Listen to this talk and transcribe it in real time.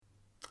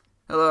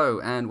Hello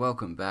and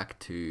welcome back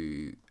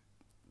to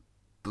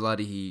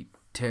Bloody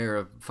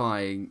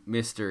Terrifying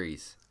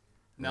Mysteries.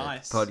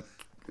 Nice. A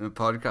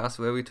podcast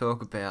where we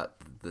talk about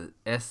the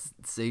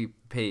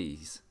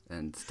SCPs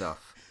and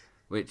stuff,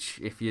 which,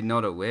 if you're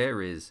not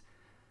aware, is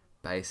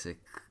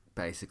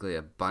basically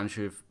a bunch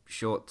of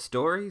short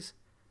stories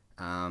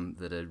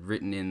that are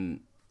written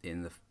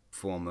in the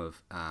form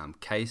of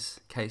case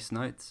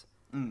notes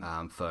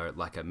for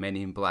like a Men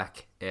in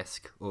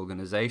Black-esque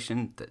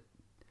organization that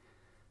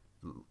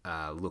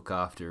look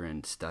after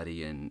and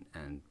study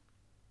and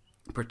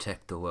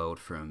protect the world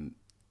from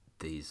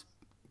these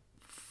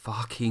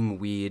fucking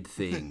weird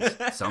things.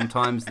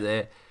 Sometimes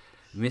they're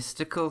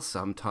mystical,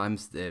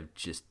 sometimes they're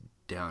just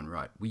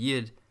downright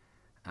weird.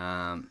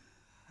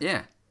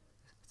 It's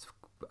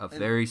a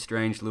very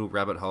strange little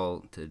rabbit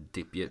hole to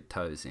dip your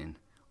toes in.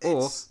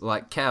 Or,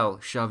 like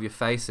Cal, shove your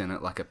face in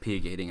it like a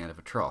pig eating out of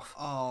a trough.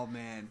 Oh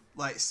man,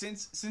 like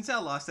since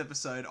our last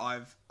episode,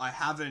 I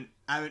haven't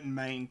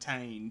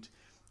maintained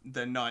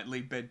the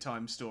nightly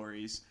bedtime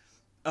stories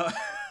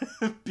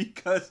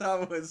because I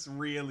was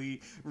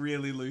really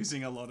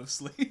losing a lot of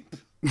sleep.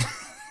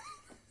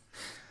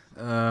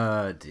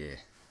 Oh dear.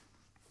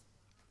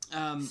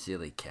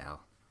 Silly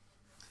Cal.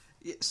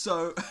 Yeah,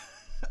 so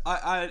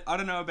I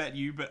don't know about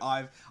you, but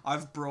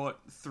I've brought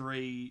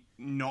 3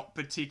 not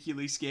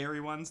particularly scary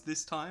ones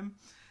this time.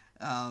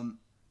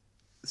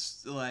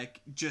 Like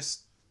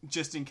just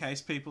in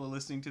case people are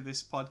listening to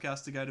this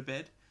podcast to go to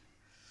bed.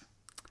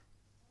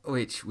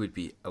 Which would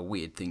be a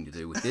weird thing to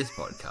do with this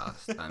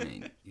podcast. I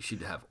mean, you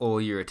should have all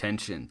your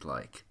attention,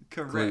 like,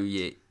 Correct. glue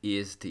your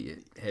ears to your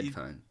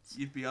headphones.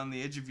 You'd be on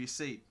the edge of your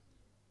seat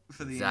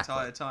for the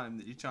entire time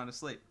that you're trying to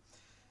sleep.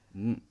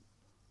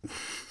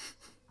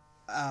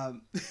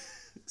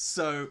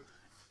 So,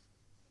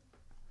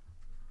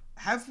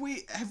 have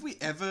we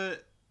ever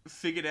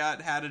figured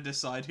out how to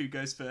decide who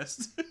goes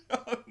first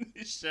on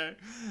this show?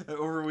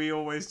 Or are we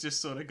always just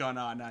sort of gone,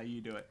 nah,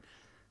 you do it?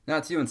 No,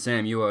 it's you and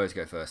Sam. You always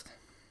go first.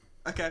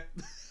 Okay.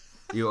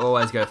 You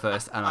always go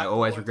first, and I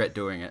always regret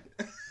doing it.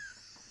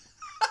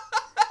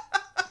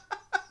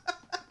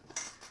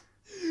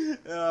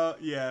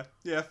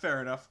 Yeah,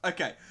 fair enough.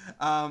 Okay.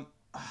 Well,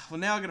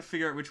 now I got to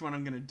figure out which one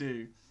I'm going to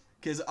do,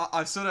 because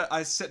I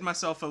set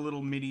myself a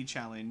little mini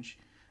challenge.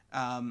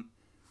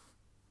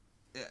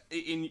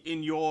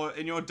 In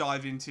your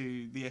dive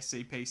into the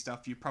SCP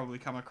stuff, you probably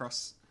come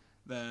across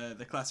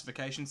the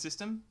classification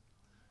system.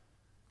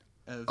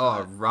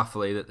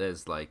 Roughly that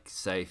there's like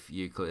Safe,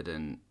 Euclid,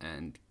 and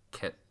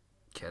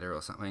Keter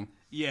or something.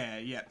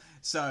 Yeah.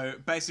 So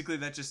basically,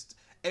 that just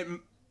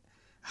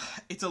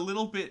it's a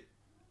little bit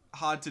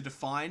hard to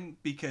define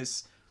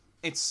because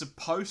it's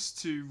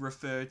supposed to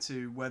refer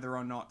to whether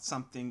or not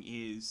something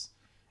is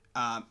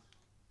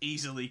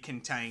easily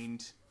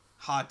contained,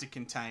 hard to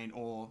contain,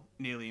 or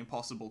nearly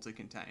impossible to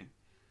contain.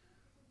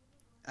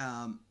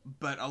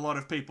 But a lot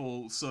of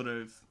people sort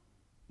of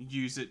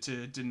use it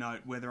to denote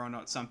whether or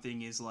not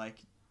something is like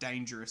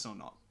dangerous or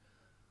not.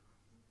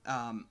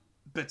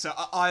 But so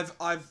I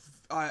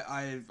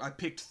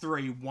picked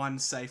 3: 1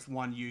 Safe,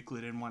 1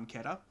 Euclid, and 1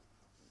 Keter.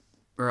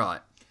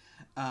 Right.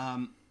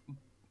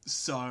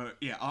 So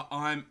yeah,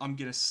 I'm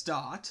gonna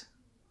start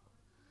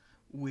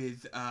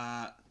with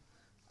I'm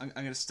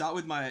gonna start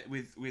with my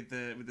with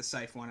the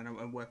safe one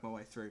and work my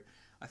way through.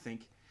 I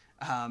think.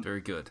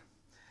 Very good.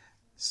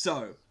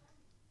 So.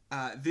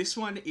 This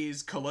one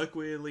is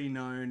colloquially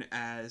known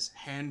as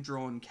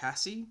hand-drawn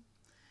Cassie,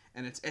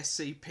 and it's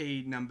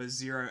SCP number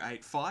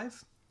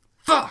 085.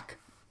 Fuck!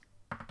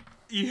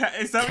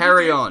 Is that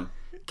Carry on.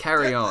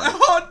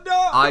 Oh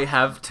no! I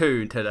have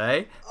 2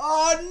 today.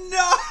 Oh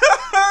no!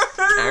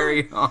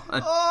 Carry on.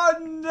 Oh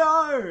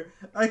no!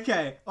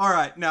 Okay,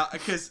 alright, now,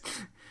 because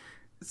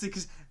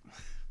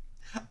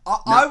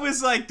I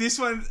was like, this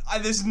one,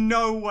 there's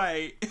no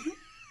way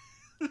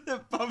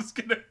that Bob's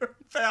gonna have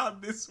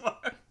found this one.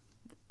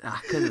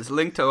 Because it's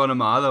linked to one of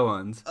my other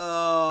ones.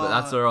 But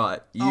that's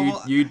alright.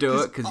 You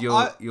do it, because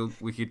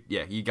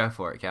you go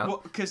for it, Cal.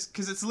 Well, because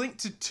it's linked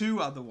to 2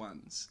 other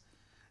ones.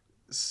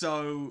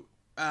 So,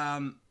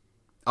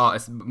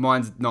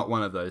 mine's not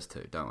one of those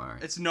 2, don't worry.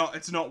 It's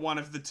not one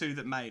of the 2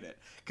 that made it.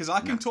 Because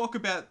I can talk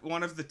about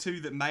one of the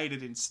 2 that made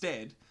it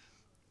instead,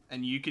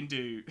 and you can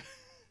do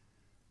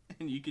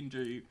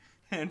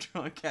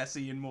hand-drawn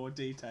Cassie in more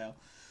detail.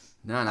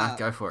 No,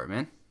 go for it,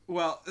 man.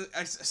 Well,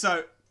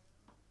 so...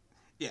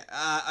 Yeah,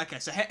 okay,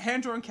 so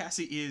hand-drawn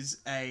Cassie is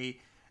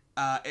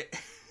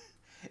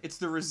it's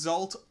the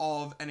result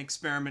of an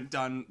experiment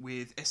done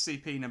with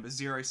SCP number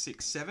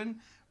 067,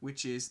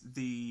 which is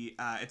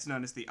it's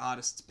known as the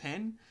Artist's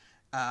Pen,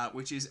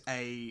 which is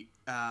a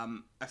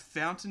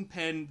fountain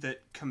pen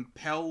that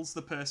compels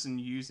the person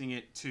using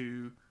it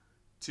to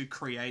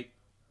create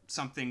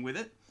something with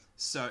it.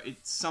 So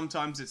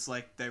sometimes it's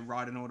like they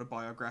write an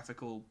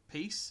autobiographical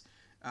piece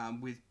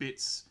with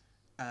bits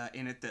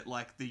in it that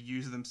like the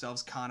user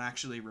themselves can't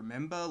actually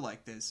remember.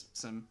 Like there's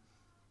some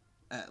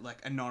like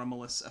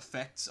anomalous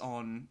effects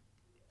on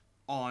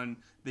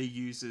the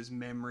user's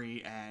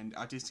memory and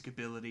artistic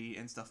ability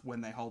and stuff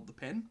when they hold the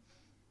pen.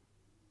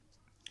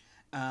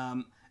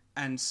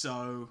 And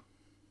so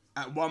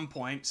at one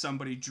point,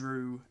 somebody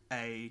drew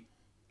a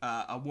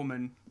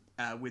woman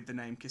with the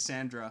name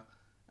Cassandra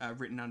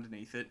written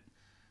underneath it.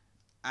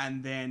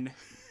 And then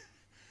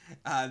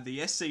the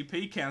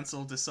SCP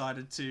Council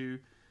decided to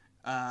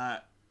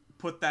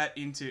put that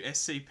into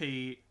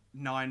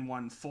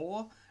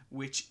SCP-914,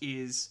 which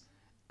is,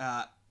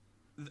 I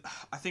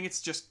think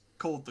it's just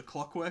called the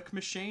Clockwork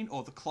Machine,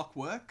 or the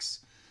Clockworks,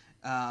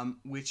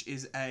 which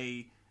is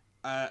a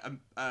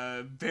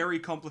very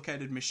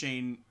complicated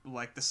machine,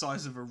 like the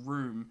size of a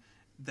room,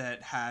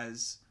 that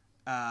has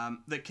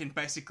that can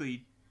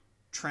basically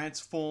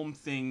transform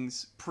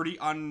things pretty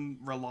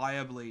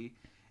unreliably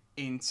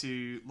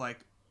into like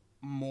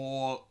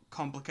more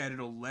complicated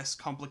or less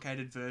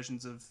complicated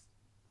versions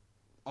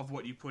of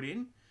what you put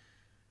in.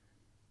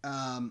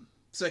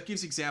 So it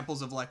gives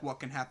examples of like what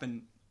can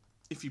happen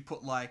if you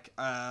put like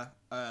a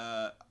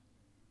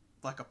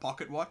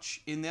pocket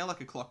watch in there,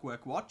 like a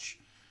clockwork watch.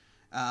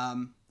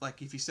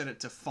 Like if you set it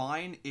to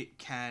fine, it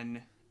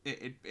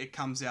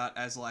comes out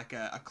as like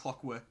a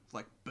clockwork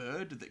like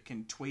bird that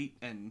can tweet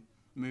and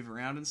move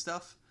around and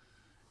stuff.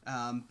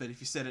 But if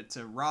you set it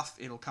to rough,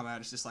 it'll come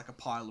out as just like a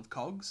pile of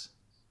cogs.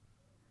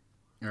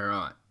 All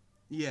right.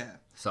 Yeah.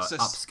 So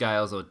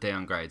upscales or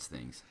downgrades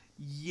things.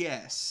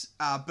 Yes,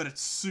 but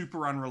it's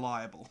super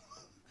unreliable.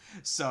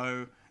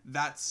 So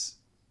that's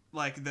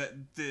like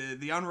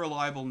the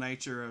unreliable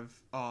nature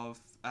of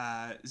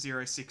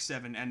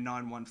 067 and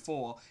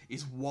 914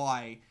 is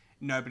why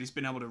nobody's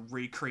been able to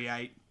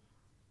recreate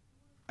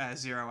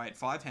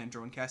 085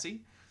 hand-drawn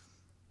Cassie.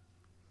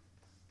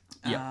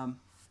 Yeah.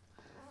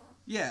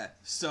 Yeah,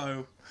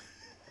 so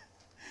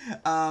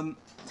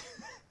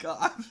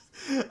God,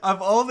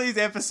 of all these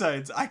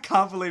episodes, I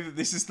can't believe that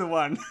this is the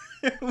one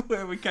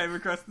where we came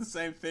across the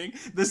same thing.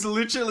 There's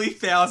literally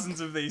thousands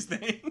of these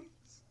things.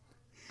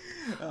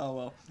 Oh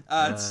well,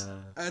 it's my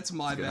bad. It's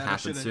gonna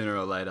happen sooner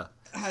or later.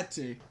 Had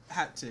to.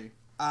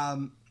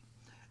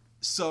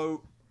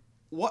 So,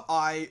 what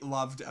I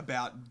loved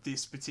about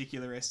this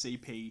particular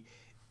SCP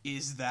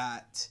is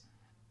that,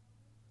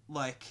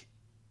 like,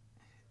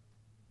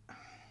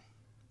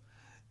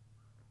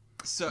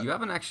 so you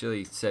haven't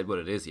actually said what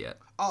it is yet.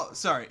 Oh,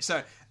 sorry.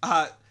 So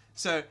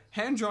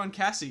hand-drawn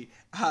Cassie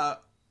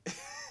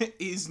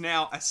is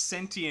now a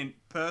sentient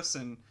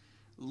person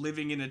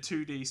living in a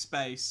 2D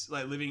space,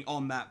 like living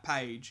on that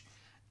page.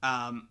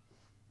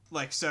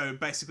 Like, so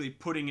basically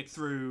putting it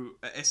through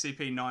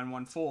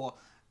SCP-914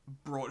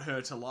 brought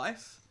her to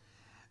life.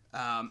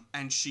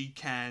 And she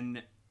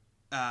can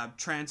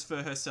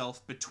transfer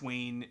herself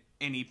between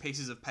any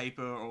pieces of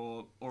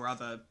paper or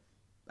other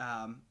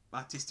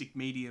artistic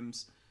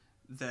mediums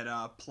that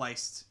are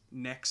placed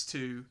next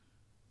to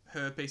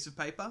her piece of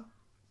paper.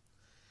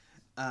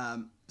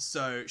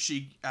 So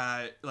she,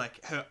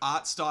 like, her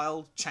art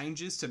style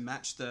changes to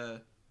match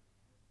the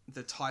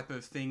type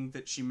of thing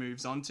that she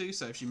moves onto.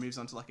 So if she moves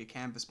onto, like, a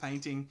canvas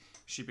painting,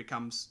 she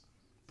becomes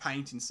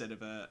paint instead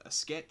of a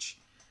sketch.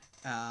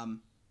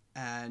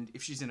 And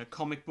if she's in a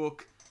comic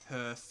book,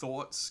 her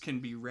thoughts can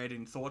be read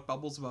in thought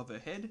bubbles above her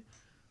head.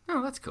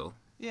 Oh, that's cool.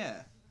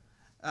 Yeah.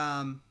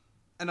 And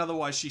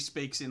otherwise she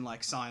speaks in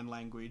like sign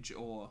language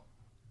or...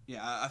 Yeah,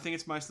 I think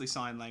it's mostly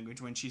sign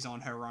language when she's on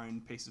her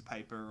own piece of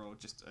paper or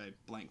just a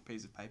blank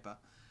piece of paper.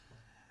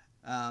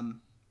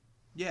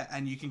 Yeah,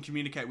 and you can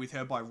communicate with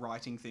her by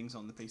writing things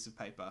on the piece of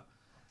paper.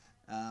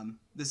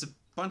 There's a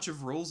bunch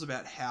of rules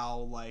about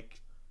how, like...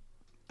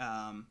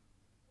 how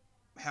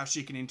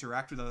she can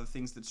interact with other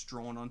things that's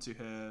drawn onto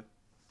her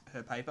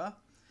paper.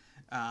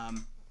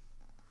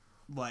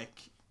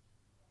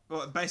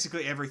 Well,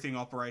 basically everything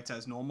operates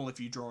as normal. If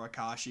you draw a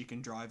car, she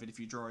can drive it. If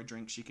you draw a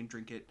drink, she can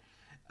drink it.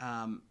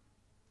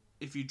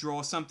 If you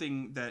draw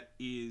something that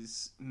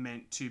is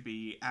meant to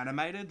be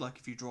animated, like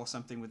if you draw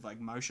something with like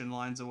motion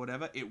lines or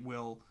whatever, it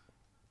will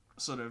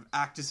sort of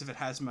act as if it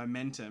has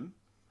momentum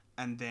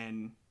and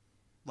then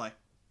like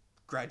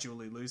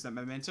gradually lose that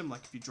momentum.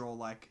 Like if you draw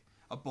like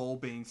a ball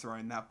being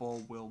thrown, that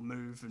ball will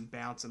move and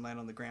bounce and land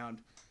on the ground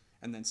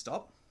and then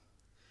stop.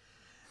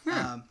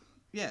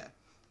 Yeah.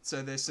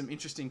 So there's some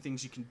interesting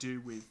things you can do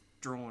with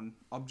drawn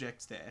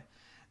objects there.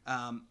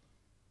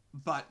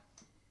 But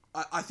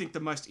I think the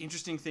most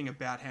interesting thing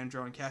about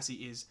hand-drawn Cassie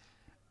is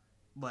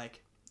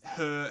like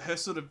her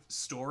sort of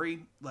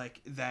story.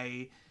 Like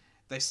they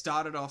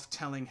started off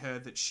telling her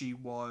that she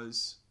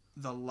was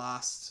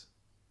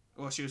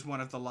she was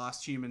one of the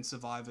last human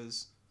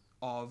survivors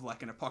of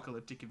like an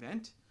apocalyptic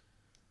event.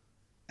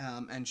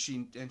 And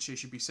she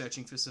should be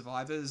searching for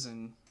survivors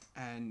and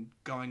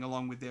going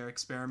along with their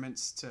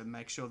experiments to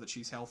make sure that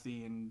she's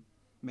healthy and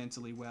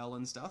mentally well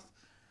and stuff.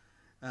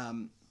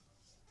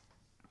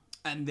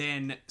 And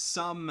then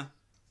some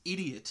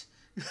idiot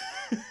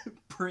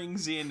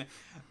brings in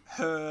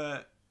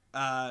her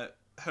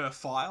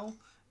file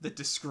that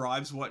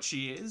describes what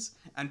she is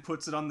and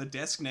puts it on the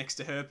desk next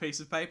to her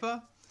piece of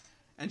paper.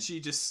 And she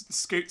just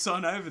scoots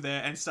on over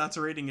there and starts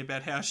reading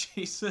about how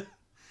she's a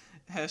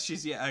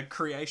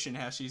creation,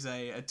 how she's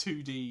a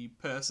 2D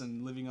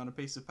person living on a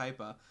piece of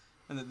paper.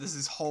 and that there's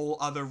this whole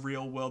other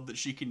real world that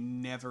she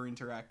can never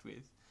interact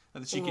with,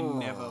 and that she can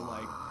never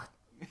like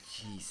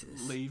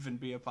Jesus. leave and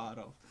be a part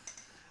of.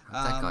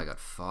 That guy got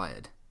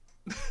fired.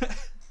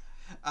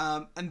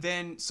 And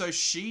then so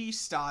she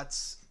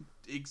starts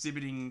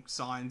exhibiting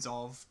signs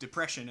of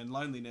depression and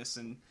loneliness,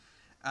 and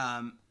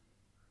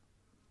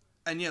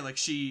yeah, like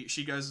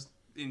she goes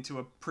into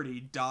a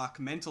pretty dark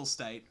mental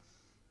state,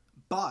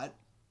 but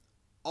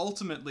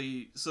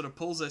ultimately sort of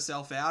pulls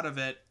herself out of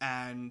it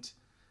and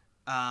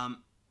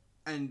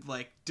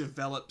like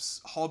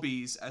develops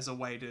hobbies as a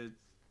way to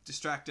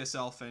distract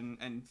herself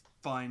and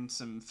find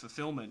some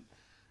fulfillment.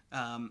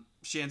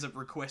 She ends up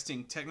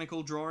requesting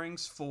technical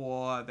drawings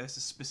for there's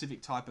a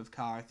specific type of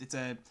car. It's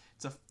a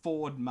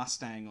Ford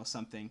Mustang or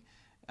something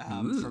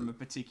from a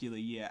particular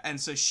year, and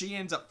so she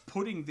ends up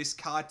putting this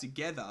car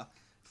together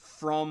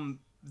from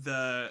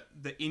the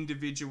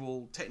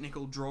individual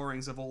technical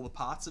drawings of all the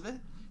parts of it.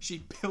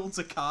 She builds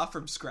a car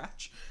from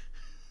scratch.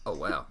 Oh,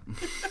 wow.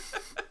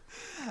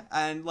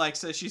 And like,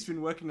 so she's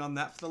been working on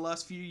that for the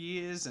last few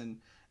years, and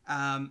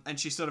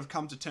she's sort of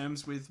come to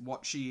terms with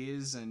what she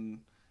is, and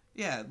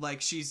yeah,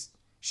 like she's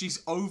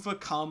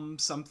overcome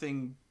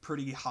something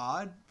pretty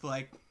hard.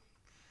 Like,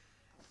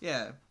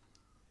 yeah,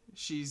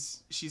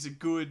 she's a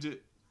good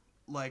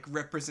like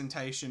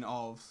representation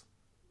of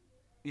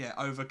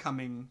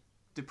overcoming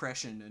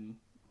depression and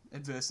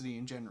adversity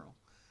in general.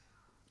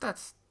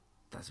 That's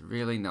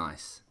really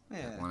nice.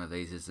 Yeah. That one of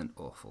these isn't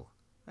awful.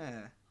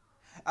 Yeah.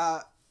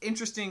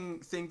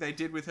 Interesting thing they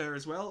did with her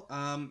as well.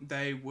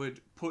 They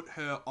would put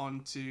her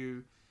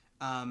onto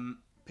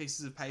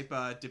pieces of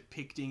paper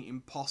depicting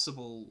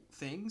impossible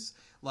things,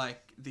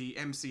 like the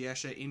MC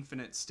Escher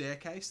infinite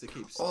staircase that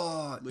keeps.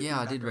 Oh, yeah,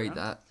 I did read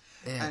that.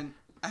 Yeah.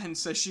 And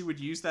so she would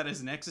use that as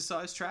an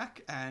exercise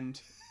track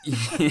and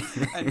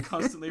and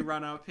constantly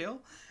run uphill.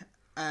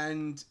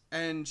 And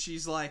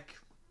she's like,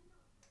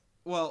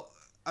 well,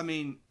 I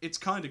mean, it's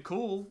kind of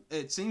cool.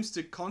 It seems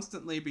to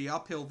constantly be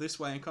uphill this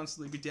way and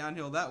constantly be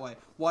downhill that way.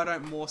 Why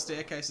don't more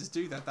staircases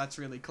do that? That's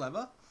really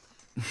clever.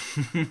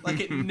 Like,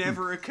 it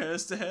never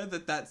occurs to her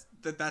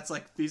that's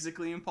like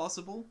physically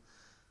impossible.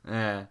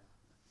 Yeah.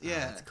 Yeah.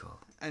 Oh, that's cool.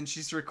 And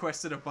she's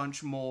requested a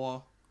bunch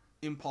more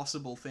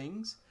impossible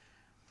things.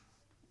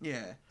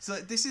 Yeah. So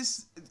this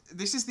is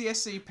the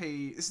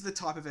SCP. This is the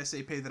type of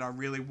SCP that I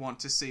really want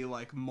to see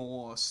like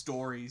more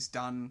stories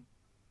done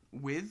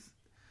with.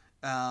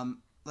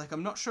 Like,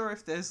 I'm not sure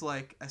if there's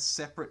like a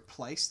separate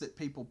place that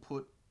people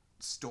put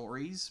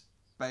stories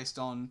based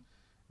on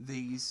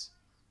these,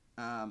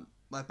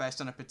 like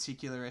based on a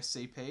particular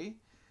SCP.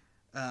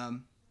 I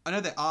know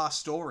there are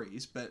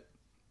stories, but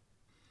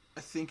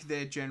I think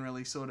they're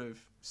generally sort of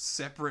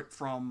separate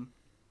from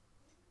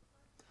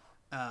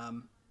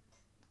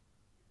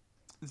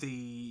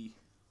the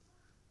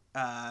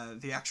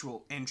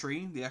actual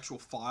entry, the actual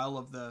file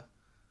of the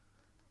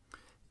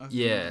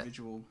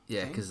individual.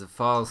 Yeah, because the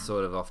files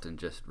sort of often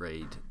just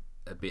read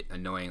a bit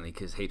annoyingly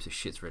because heaps of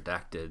shit's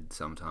redacted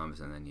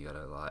sometimes, and then you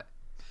gotta like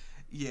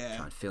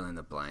try and fill in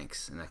the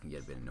blanks, and that can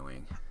get a bit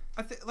annoying.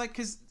 I think like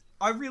because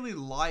I really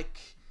like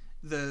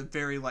the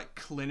very like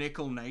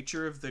clinical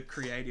nature of the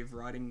creative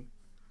writing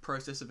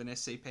process of an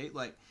SCP.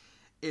 Like,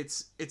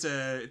 it's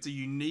a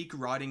unique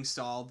writing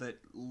style that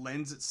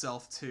lends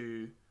itself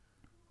to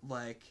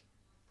like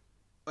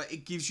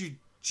it gives you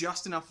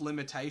just enough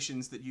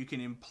limitations that you can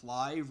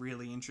imply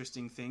really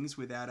interesting things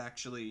without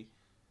actually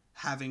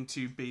having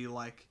to be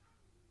like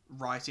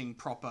writing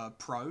proper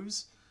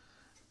prose.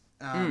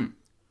 And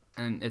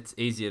it's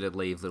easier to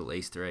leave little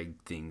Easter egg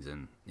things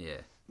and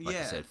like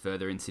I said,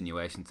 further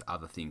insinuations,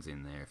 other things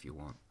in there if you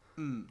want.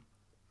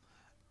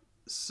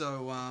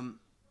 So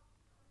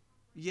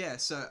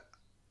so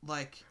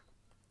like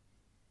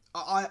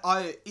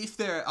I if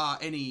there are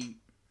any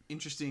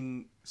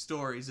interesting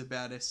stories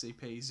about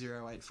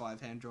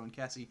SCP-085 Hand-Drawn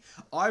Cassie,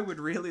 I would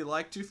really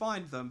like to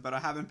find them, but I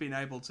haven't been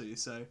able to,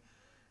 so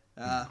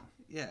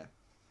yeah.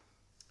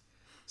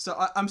 So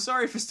I'm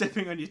sorry for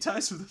stepping on your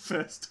toes for the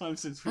first time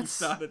since we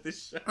started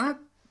this show.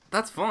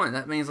 That's fine.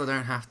 That means I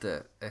don't have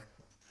to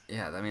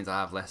that means I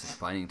have less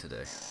explaining to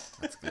do.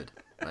 That's good.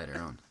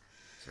 Later on.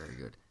 It's very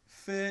good.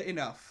 Fair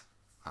enough.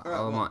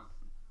 I might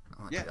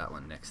do that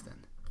one next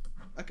then.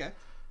 Okay.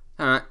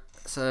 Alright,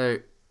 so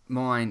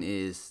mine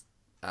is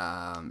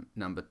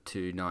number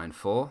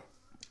 294,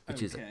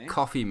 which is a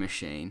coffee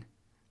machine.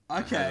 Okay.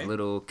 It has a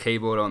little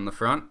keyboard on the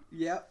front.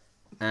 Yep.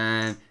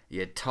 And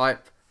you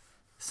type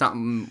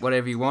something,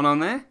 whatever you want on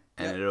there,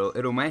 and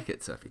it'll make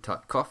it. So if you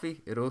type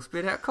coffee, it'll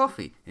spit out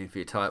coffee. And if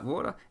you type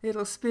water,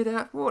 it'll spit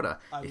out water.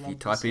 If you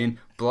type in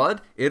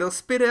blood, it'll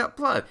spit out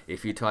blood.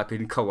 If you type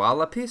in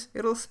koala piss,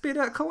 it'll spit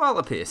out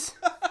koala piss.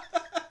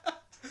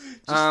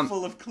 Just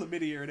full of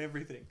chlamydia and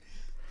everything.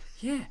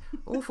 Yeah,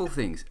 awful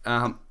things.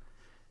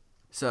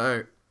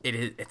 So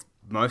it's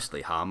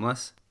mostly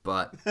harmless,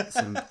 but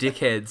some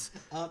dickheads,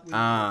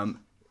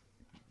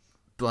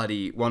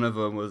 bloody one of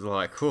them was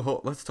like, oh,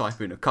 let's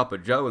type in a cup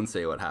of Joe and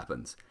see what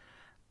happens.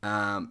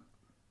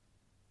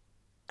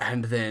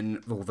 And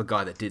then, well, the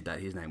guy that did that,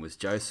 his name was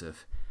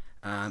Joseph.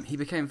 He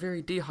became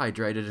very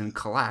dehydrated and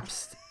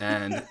collapsed,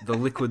 and the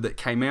liquid that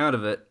came out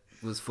of it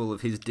was full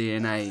of his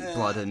DNA,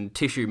 blood, and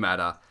tissue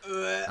matter.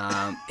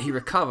 He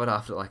recovered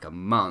after like a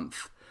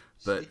month,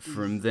 but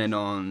from then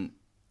on,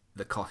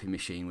 the coffee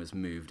machine was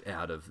moved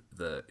out of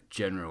the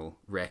general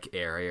rec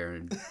area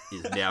and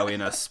is now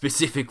in a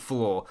specific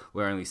floor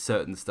where only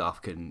certain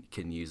staff can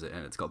use it,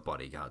 and it's got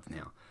bodyguards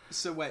now.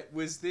 So wait,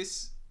 was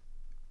this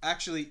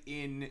actually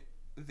in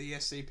the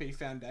SCP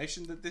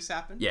Foundation that this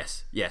happened?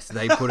 Yes.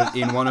 They put it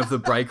in one of the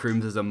break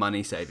rooms as a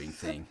money-saving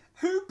thing.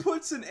 Who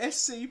puts an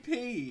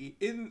SCP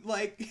in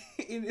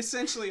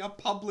essentially a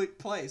public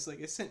place?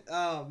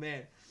 Oh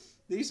man,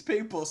 these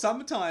people.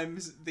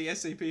 Sometimes the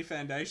SCP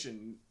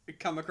Foundation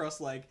come across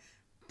like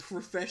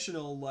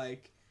professional,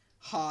 like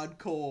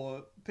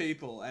hardcore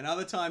people, and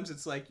other times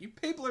it's like, you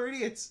people are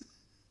idiots.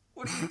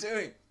 What are you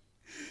doing?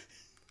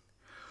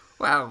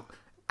 Well,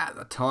 at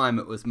the time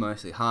it was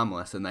mostly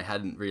harmless, and they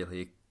hadn't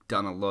really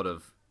done a lot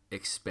of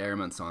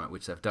experiments on it,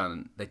 which they've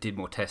done. They did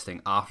more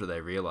testing after they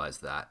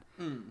realized that.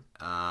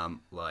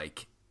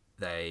 Like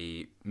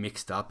they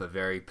mixed up a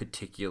very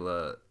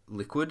particular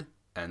liquid,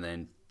 and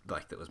then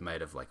like that was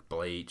made of like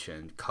bleach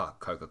and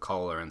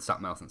Coca-Cola and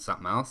something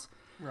else.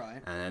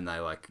 Right. And then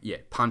they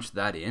punched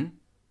that in,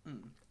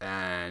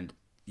 and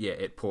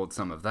it poured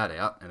some of that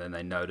out, and then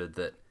they noted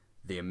that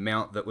the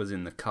amount that was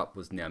in the cup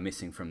was now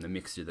missing from the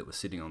mixture that was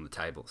sitting on the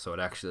table. So it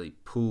actually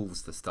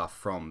pulls the stuff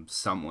from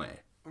somewhere.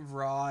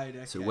 Right,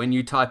 okay. So when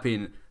you type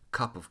in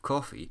cup of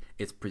coffee,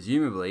 it's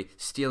presumably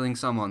stealing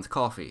someone's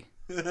coffee.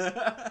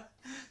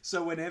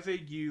 So whenever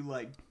you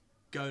like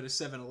go to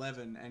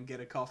 7-Eleven and get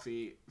a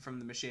coffee from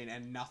the machine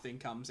and nothing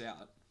comes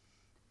out,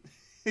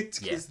 it's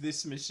because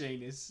this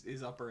machine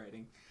is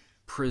operating.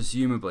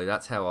 Presumably,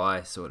 that's how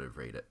I sort of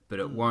read it. But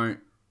it won't...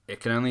 It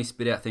can only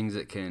spit out things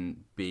that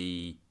can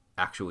be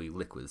actually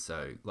liquid.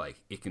 So,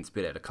 like, it can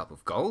spit out a cup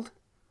of gold,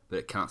 but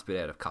it can't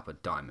spit out a cup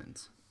of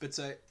diamonds. But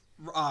so...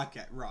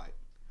 Okay, right.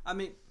 I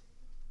mean,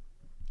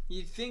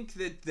 you'd think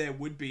that there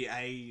would be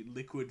a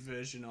liquid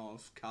version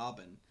of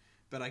carbon,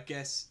 but I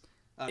guess...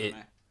 I don't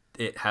know.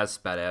 It has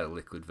spat out a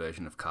liquid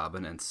version of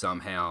carbon, and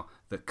somehow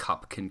the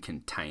cup can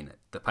contain it.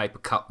 The paper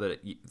cup that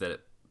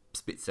it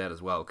spits out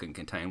as well can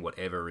contain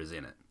whatever is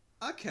in it.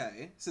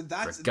 Okay, so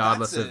that's...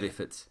 Regardless of if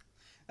it's...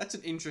 That's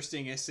an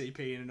interesting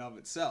SCP in and of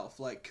itself.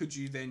 Like, could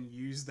you then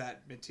use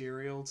that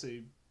material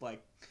to,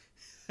 like,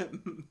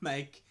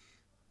 make,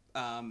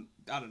 I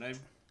don't know,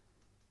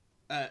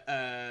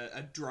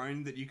 a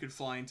drone that you could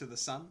fly into the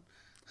sun?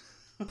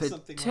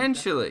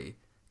 Potentially,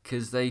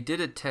 because they did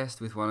a test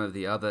with one of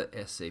the other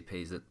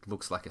SCPs that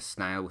looks like a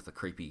snail with a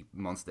creepy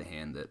monster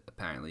hand that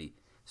apparently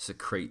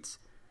secretes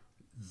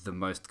the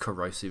most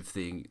corrosive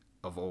thing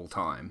of all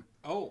time.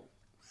 Oh.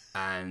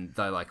 And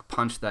they like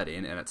punched that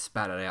in, and it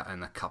spat it out,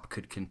 and the cup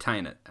could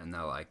contain it. And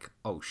they're like,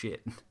 "Oh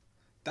shit!"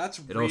 That's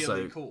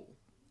really cool.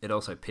 It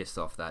also pissed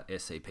off that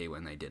SCP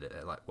when they did it.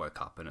 It like woke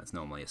up, and it's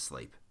normally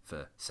asleep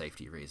for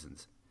safety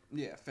reasons.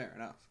 Yeah, fair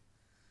enough.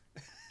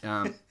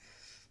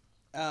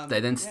 They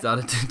then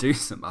started to do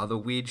some other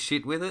weird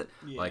shit with it.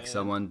 Yeah. Like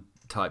someone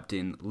typed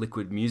in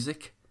liquid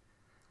music,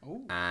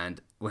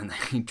 and when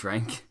they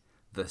drank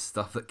the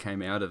stuff that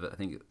came out of it, I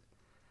think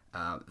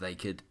they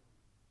could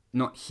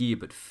not hear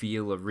but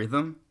feel a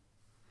rhythm.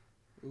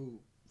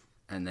 Ooh.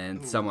 And then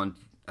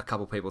a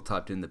couple people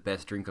typed in the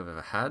best drink I've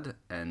ever had,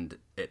 and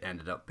it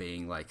ended up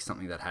being like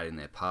something that had in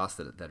their past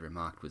that they'd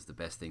remarked was the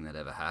best thing they'd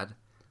ever had,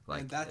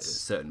 like at a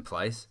certain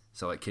place.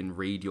 So it can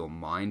read your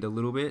mind a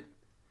little bit.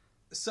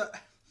 So,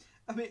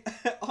 I mean,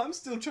 I'm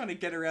still trying to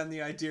get around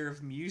the idea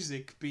of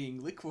music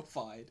being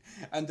liquefied,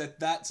 and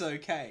that's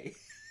okay.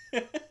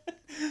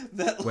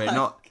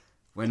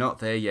 We're not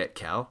there yet,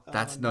 Cal.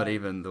 That's not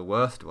even the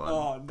worst one.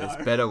 Oh, no.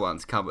 There's better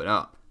ones coming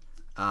up.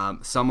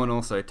 Someone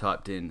also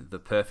typed in the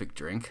perfect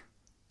drink.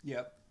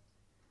 Yep.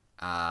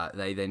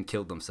 They then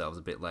killed themselves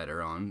a bit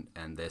later on,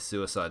 and their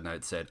suicide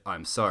note said,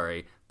 "I'm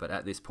sorry, but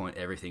at this point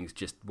everything's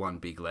just one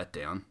big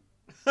letdown."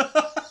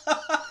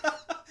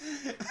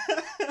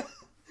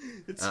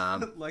 It's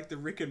like the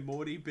Rick and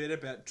Morty bit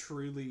about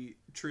truly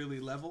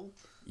level.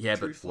 Yeah,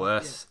 but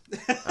worse.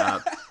 Yeah.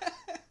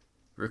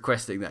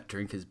 Requesting that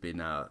drink has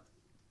been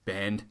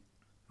banned,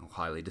 or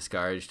highly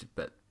discouraged,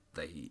 but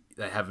they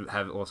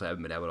have also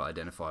haven't been able to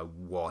identify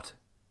what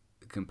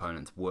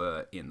components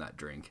were in that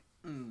drink.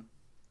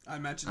 I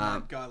imagine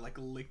that guy like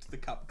licked the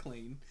cup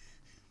clean.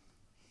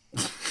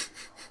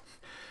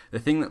 The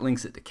thing that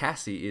links it to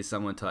Cassie is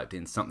someone typed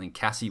in something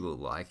Cassie will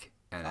like,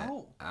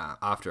 and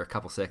after a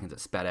couple seconds it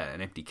spat out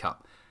an empty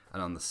cup,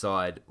 and on the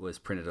side was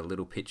printed a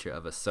little picture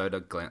of a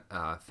soda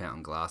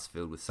fountain glass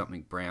filled with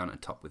something brown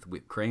and topped with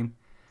whipped cream.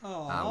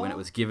 When it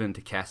was given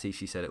to Cassie,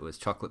 she said it was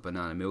chocolate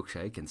banana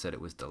milkshake and said it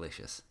was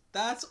delicious.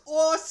 That's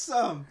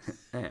awesome!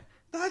 Yeah.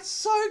 That's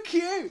so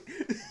cute!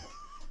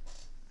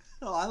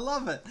 Oh, I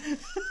love it.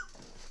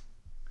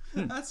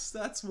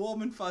 That's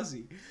warm and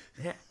fuzzy.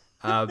 Yeah.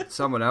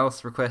 Someone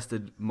else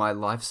requested my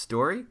life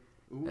story.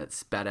 Ooh. It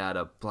spat out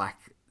a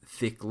black,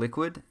 thick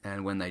liquid,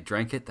 and when they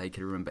drank it, they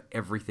could remember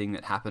everything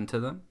that happened to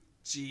them.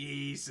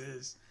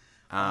 Jesus.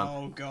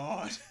 Oh,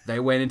 God. They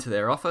went into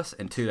their office,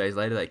 and 2 days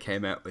later, they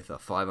came out with a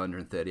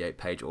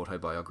 538-page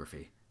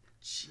autobiography.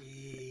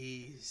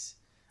 Jeez.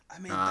 I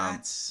mean,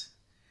 that's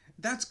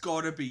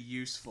gotta be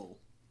useful.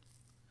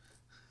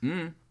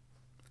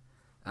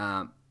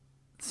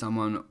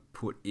 Someone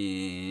put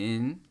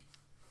in...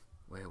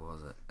 Where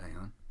was it? Hang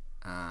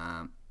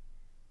on.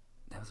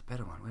 There was a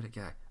better one. Where'd it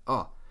go?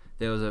 Oh,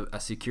 there was a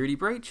security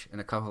breach,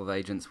 and a couple of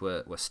agents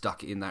were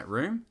stuck in that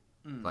room.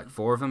 Like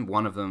 4 of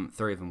them.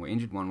 3 of them were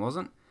injured, one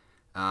wasn't.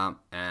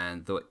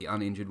 And the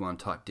uninjured one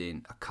typed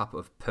in a cup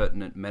of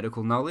pertinent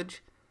medical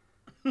knowledge.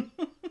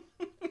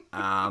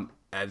 And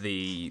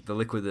the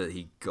liquid that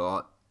he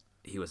got,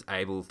 he was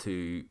able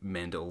to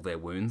mend all their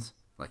wounds.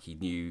 Like, he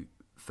knew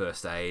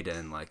first aid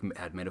and like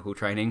had medical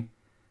training.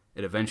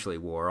 It eventually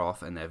wore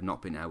off, and they've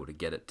not been able to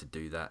get it to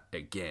do that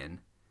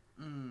again.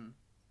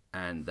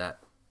 And that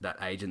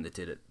agent that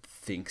did it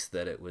thinks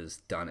that it was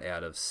done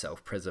out of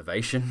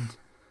self-preservation.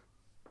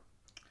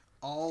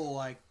 Oh,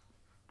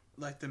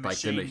 like the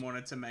machine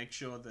wanted to make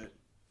sure that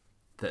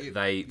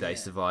they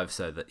survived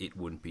so that it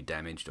wouldn't be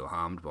damaged or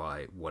harmed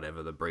by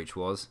whatever the breach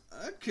was.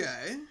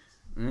 Okay.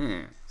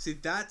 Yeah. See,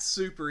 that's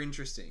super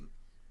interesting.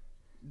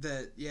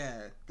 That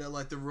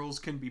like the rules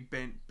can be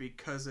bent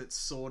because it's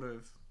sort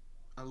of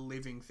a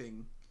living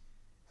thing.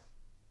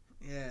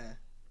 Yeah.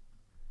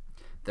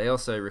 They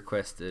also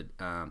requested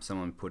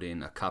someone put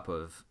in a cup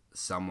of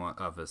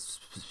a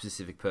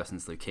specific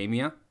person's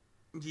leukemia.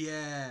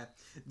 Yeah,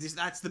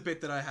 that's the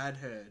bit that I had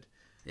heard.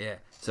 Yeah,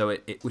 so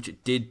which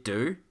it did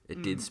do.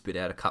 It did spit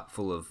out a cup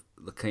full of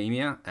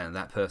leukemia, and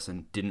that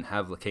person didn't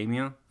have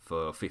leukemia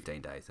for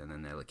 15 days, and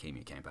then their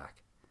leukemia came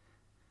back.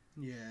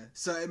 Yeah,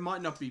 so it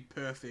might not be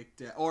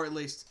perfect, or at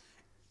least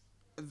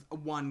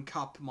 1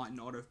 cup might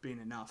not have been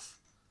enough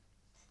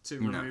to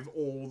remove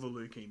all the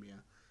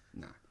leukemia.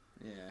 No.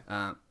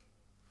 Yeah.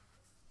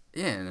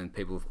 Yeah, and then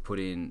people have put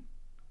in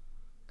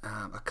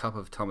a cup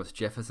of Thomas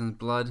Jefferson's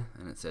blood,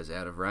 and it says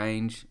out of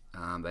range.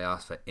 They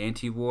asked for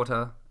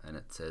anti-water, and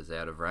it says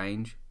out of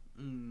range.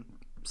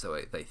 So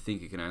they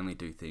think it can only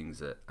do things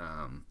that...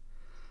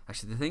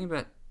 Actually, the thing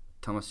about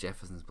Thomas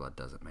Jefferson's blood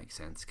doesn't make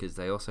sense, because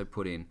they also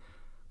put in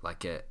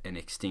like an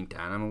extinct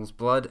animal's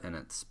blood, and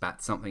it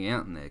spat something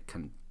out, and they're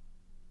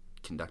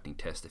conducting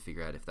tests to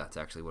figure out if that's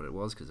actually what it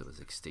was, because it was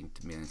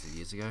extinct millions of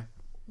years ago.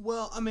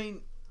 Well, I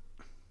mean,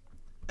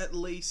 at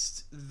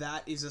least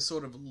that is a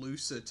sort of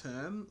looser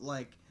term.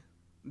 Like,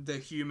 the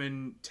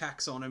human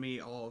taxonomy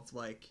of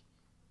like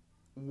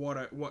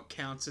what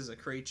counts as a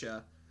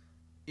creature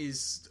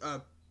is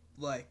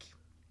like,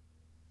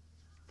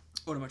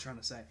 what am I trying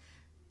to say?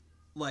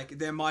 Like,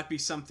 there might be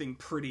something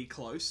pretty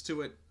close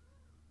to it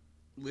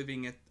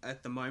living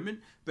at the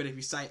moment, but if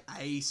you say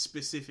a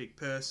specific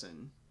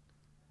person,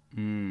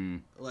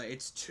 like,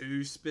 it's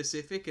too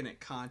specific and it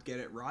can't get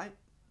it right.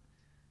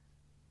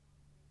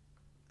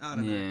 I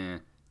don't know.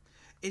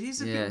 It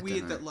is a bit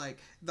weird that, like,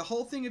 the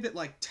whole thing of it,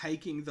 like,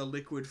 taking the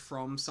liquid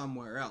from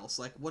somewhere else,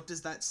 like, what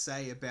does that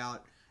say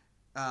about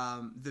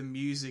the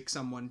music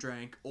someone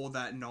drank or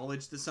that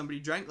knowledge that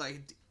somebody drank?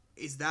 Like,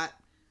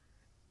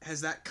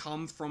 has that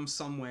come from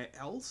somewhere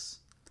else?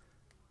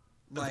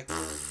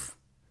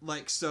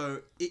 Like,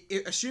 so,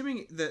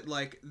 assuming that,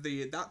 like,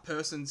 that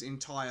person's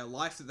entire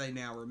life that they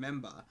now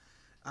remember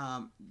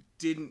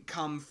didn't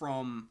come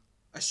from...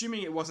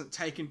 Assuming it wasn't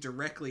taken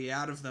directly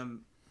out of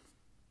them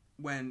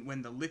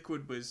when the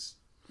liquid was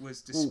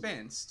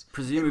dispensed,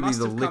 presumably it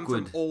must have the come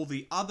liquid... from all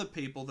the other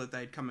people that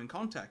they'd come in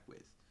contact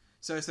with.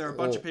 So is there a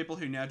bunch of people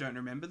who now don't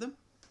remember them?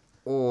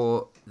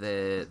 Or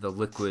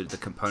the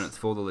components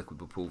for the liquid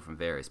were pulled from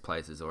various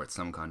places, or it's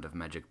some kind of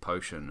magic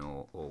potion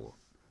or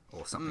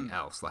something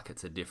else, like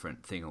it's a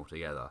different thing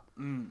altogether.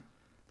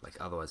 Like,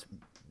 otherwise,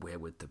 where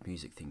would the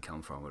music thing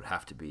come from? It would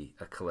have to be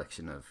a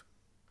collection of...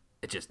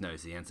 It just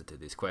knows the answer to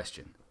this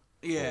question.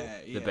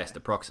 The best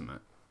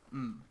approximate.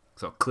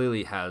 So it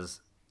clearly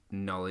has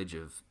knowledge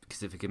of...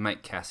 Because if it can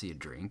make Cassie a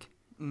drink,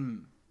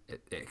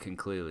 it can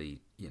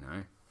clearly,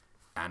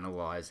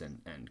 analyze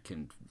and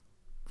can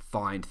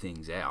find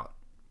things out.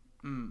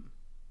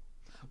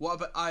 Well,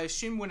 but I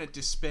assume when it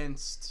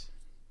dispensed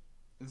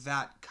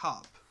that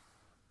cup,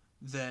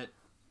 that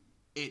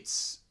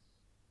it's...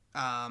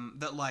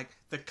 that, like,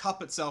 the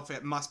cup itself,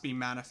 it must be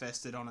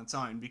manifested on its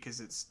own because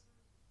it's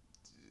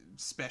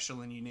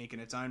special and unique in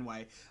its own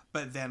way.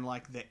 But then,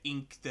 like, the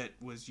ink that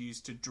was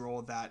used to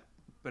draw that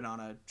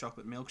banana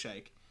chocolate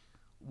milkshake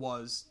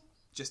was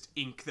just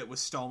ink that was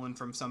stolen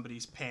from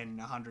somebody's pen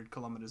 100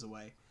 kilometers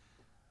away.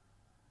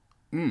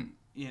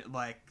 Yeah,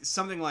 like,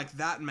 something like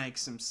that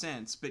makes some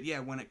sense. But yeah,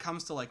 when it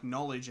comes to, like,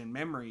 knowledge and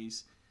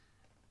memories,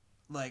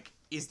 like,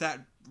 is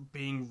that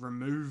being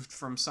removed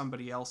from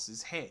somebody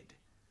else's head,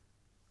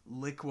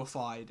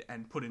 liquefied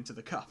and put into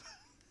the cup?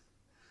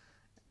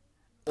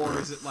 Or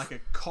is it like a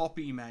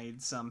copy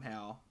made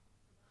somehow?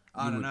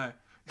 I don't know.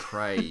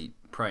 Pray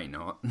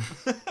not.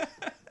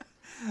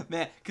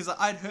 Man, because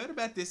I'd heard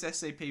about this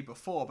SCP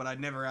before, but I'd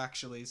never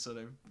actually sort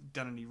of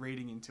done any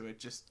reading into it.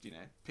 Just,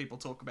 people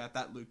talk about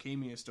that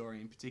leukemia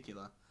story in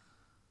particular.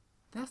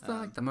 That's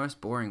like the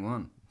most boring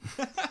one.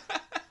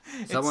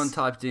 Someone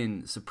typed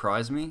in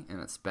 "surprise me" and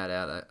it spat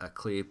out a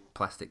clear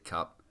plastic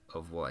cup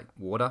of like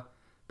water.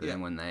 But then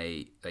when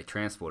they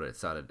transported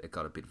it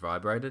got a bit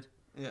vibrated.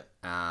 Yeah.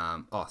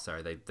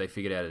 They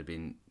figured out it had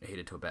been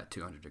heated to about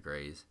 200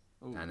 degrees.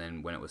 Ooh. And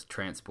then when it was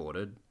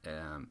transported,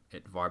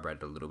 it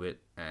vibrated a little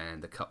bit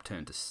and the cup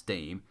turned to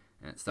steam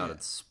and it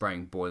started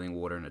spraying boiling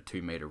water in a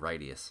 2-meter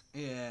radius.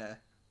 Yeah.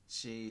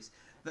 Jeez.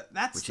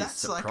 That's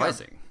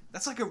surprising.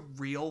 That's like a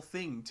real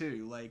thing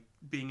too, like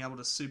being able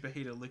to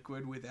superheat a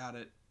liquid without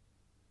it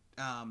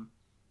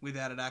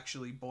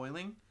actually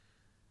boiling.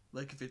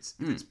 Like if it's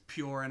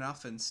pure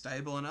enough and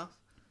stable enough.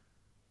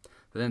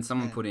 But then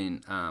someone put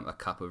in a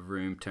cup of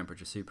room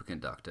temperature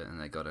superconductor and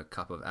they got a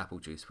cup of apple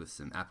juice with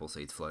some apple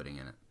seeds floating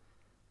in it.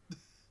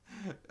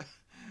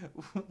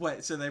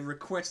 Wait, so they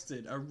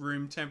requested a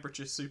room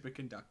temperature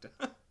superconductor?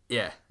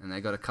 Yeah, and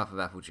they got a cup of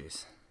apple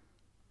juice.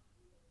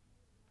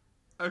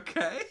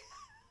 Okay.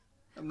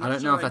 I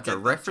don't know if that's a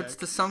reference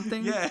to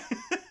something. Yeah.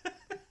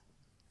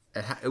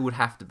 It would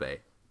have to be.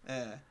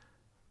 Yeah.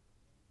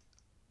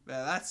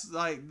 Yeah, that's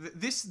like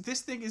this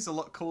thing is a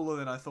lot cooler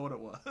than I thought it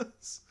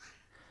was.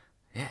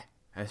 Yeah,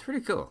 it's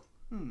pretty cool.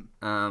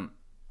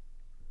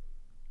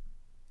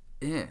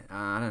 Yeah,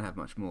 I don't have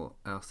much more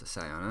else to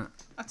say on it.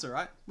 That's all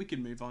right. We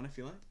can move on if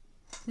you like.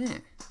 Yeah.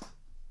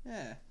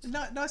 Yeah.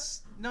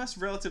 Nice,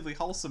 relatively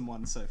wholesome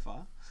one so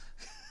far.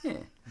 Yeah.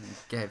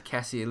 Gave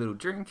Cassie a little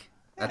drink.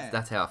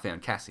 That's how I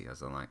found Cassie. I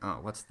was like, oh,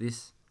 what's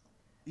this?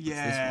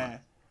 Yeah. This one?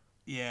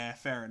 Yeah,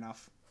 fair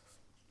enough.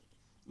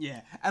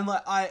 Yeah, and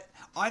like I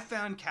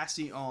found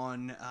Cassie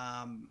on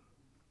on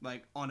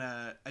I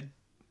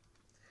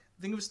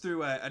think it was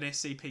through an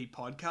SCP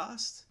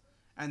podcast,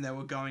 and they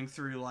were going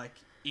through like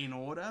in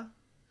order,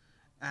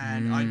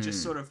 and I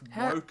just sort of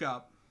woke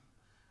up.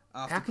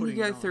 After how can you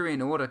go through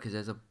in order? Because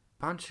there's a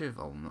bunch of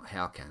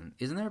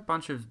isn't there a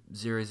bunch of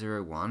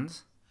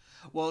 001s?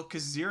 Well,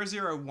 because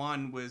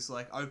 001 was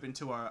like open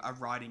to a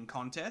writing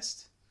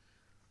contest,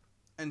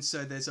 and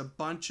so there's a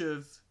bunch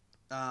of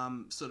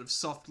sort of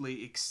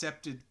softly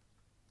accepted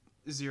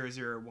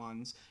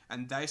 001s,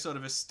 and they sort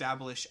of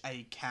establish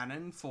a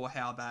canon for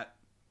how that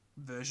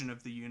version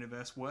of the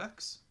universe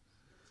works.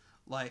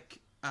 Like,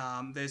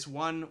 there's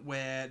one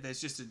where there's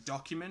just a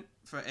document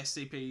for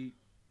SCP,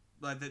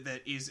 like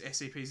that is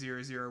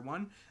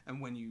SCP-001,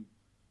 and when you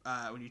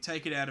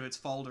take it out of its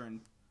folder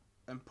and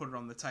put it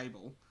on the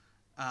table,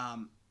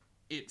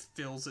 it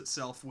fills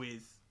itself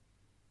with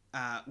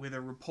a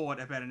report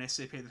about an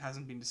SCP that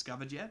hasn't been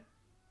discovered yet.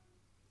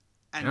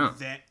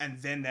 And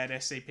then that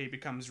SCP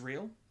becomes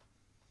real.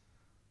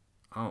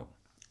 Oh.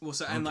 Well,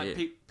 so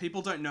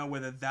people don't know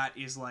whether that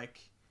is like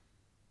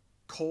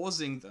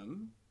causing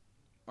them,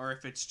 or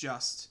if it's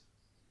just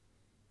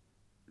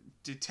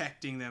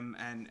detecting them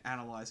and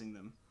analyzing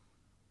them.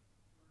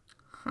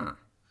 Huh.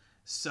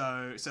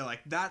 So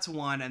like that's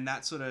one, and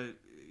that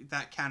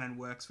canon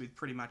works with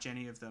pretty much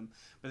any of them.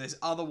 But there's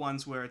other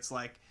ones where it's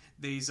like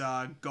these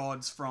are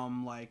gods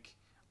from like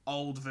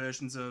old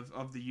versions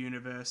of the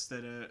universe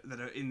that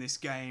are in this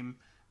game,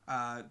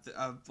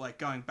 of like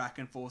going back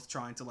and forth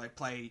trying to like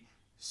play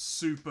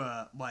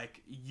super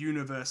like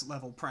universe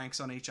level pranks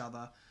on each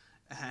other,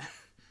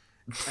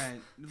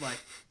 and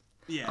like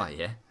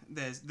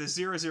there's the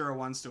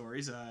 001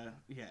 stories are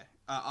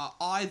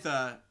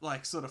either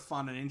like sort of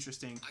fun and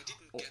interesting. I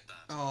didn't get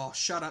that. Oh,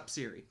 shut up,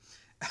 Siri.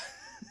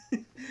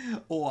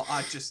 Or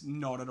are just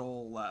not at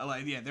all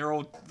they're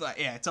all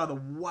it's either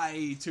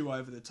way too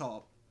over the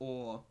top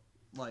or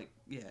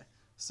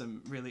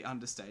some really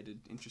understated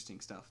interesting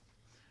stuff.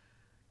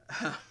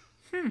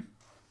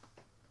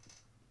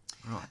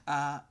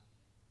 Right.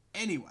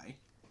 Anyway,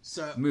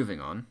 so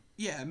moving on.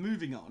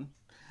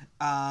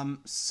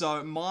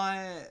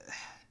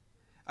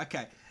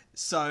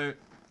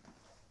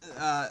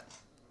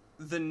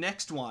 The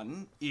next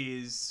one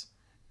is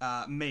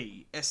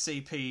me,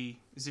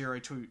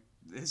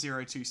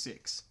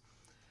 SCP-026.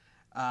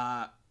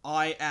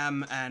 I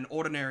am an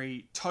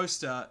ordinary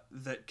toaster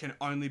that can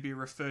only be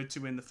referred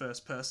to in the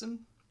first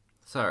person.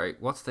 Sorry,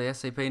 what's the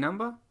SCP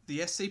number? The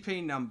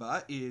SCP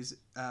number is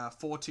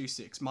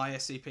 426. My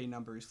SCP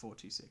number is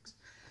 426.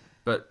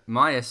 But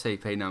my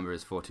SCP number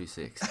is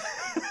 426.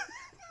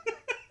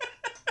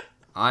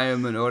 I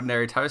am an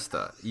ordinary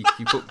toaster. You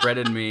put bread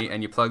in me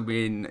and you plug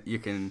me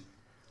in,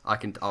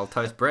 I'll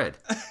toast bread.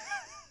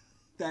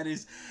 That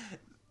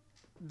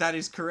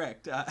is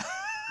correct.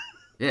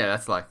 Yeah,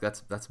 that's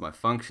my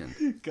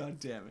function. God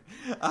damn it.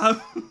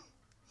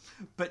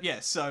 But yeah,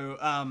 so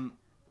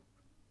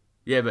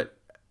yeah, but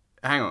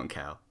hang on,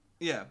 Cal.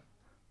 Yeah.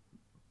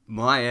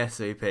 My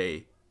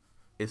SCP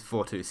is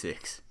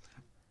 426.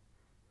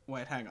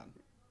 Wait, hang on.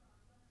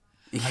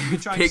 You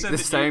picked the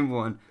same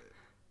one.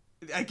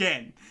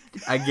 Again.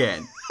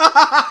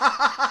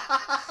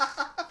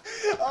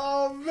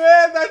 Oh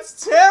man,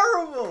 that's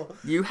terrible.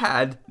 You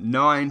had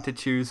 9 to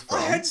choose from.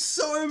 I had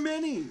so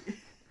many.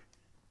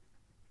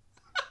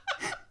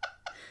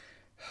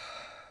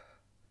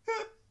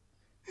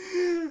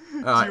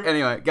 Alright,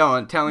 anyway, go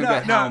on. Tell me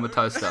about how I'm a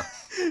toaster.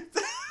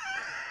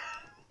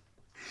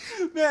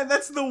 Man,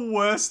 that's the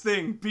worst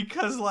thing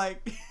because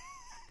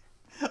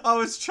I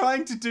was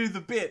trying to do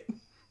the bit.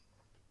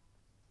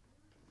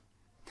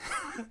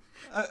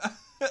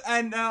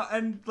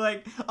 And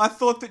like, I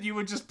thought that you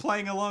were just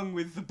playing along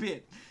with the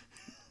bit.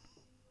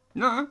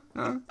 No.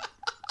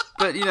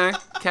 But,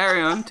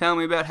 carry on. Tell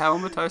me about How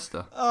I'm a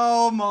Toaster.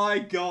 Oh my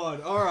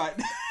god.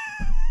 Alright.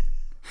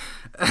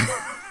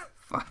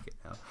 Fucking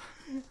hell.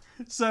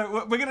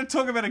 So, we're going to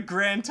talk about a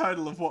grand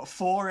total of,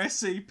 4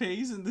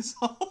 SCPs in this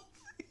whole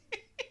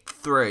thing?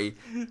 3.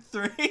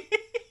 3?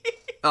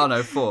 Oh,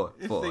 no, 4.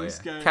 If 4,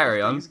 things yeah. go,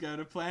 Carry on. Things go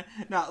to plan.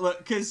 No, look,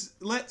 because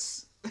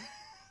let's...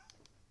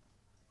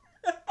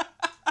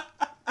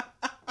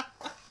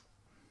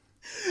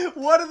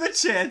 What are the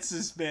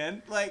chances,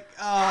 man? Like,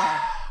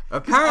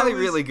 Apparently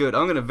really good.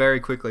 I'm going to very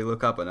quickly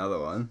look up another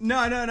one. No.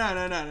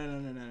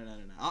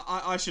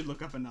 I should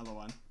look up another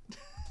one.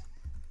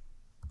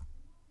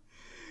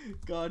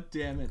 God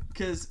damn it.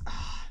 Because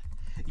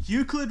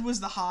Euclid was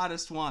the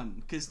hardest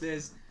one. Because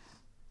there's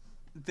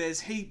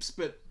heaps,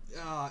 but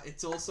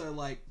it's also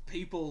like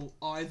people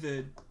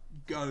either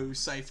go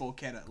safe or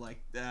get it,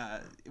 like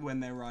when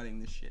they're writing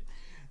this shit.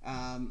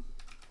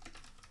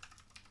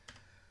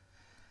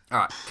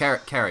 Alright,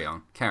 carry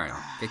on.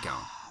 Get going.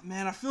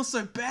 Man, I feel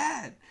so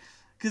bad.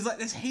 Because like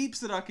there's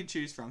heaps that I could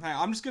choose from. Hey,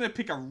 I'm just going to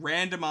pick a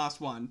random ass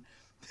one.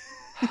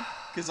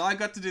 Because I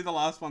got to do the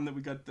last one that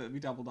we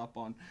doubled up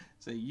on.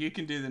 So you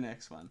can do the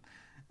next one.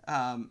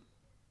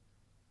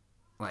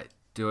 Wait,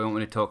 do I want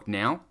me to talk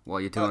now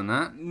while you're doing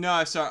that?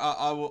 No, sorry.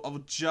 I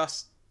will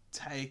just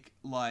take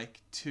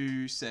like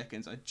 2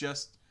 seconds. I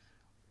just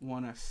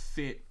want to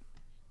fit.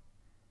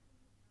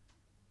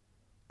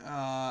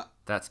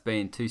 That's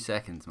been 2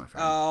 seconds, my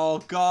friend.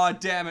 Oh god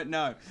damn it!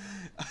 No.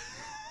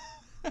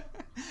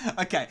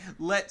 Okay,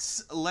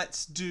 let's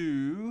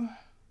do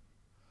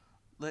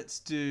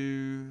that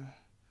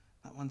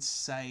one's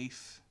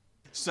safe.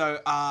 So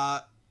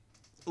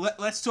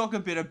let's talk a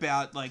bit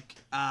about like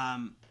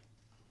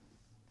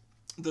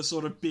the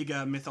sort of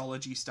bigger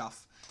mythology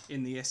stuff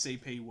in the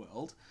SCP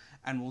world,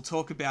 and we'll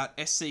talk about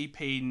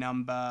SCP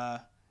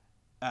number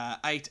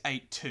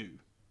 882.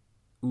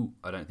 Ooh,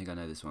 I don't think I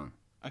know this one.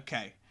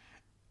 Okay.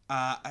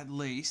 At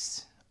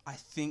least I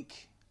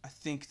think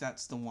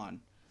that's the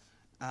one.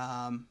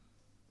 I'm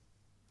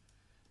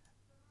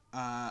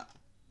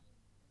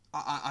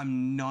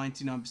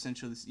 99%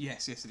 sure this.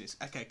 Yes, it is.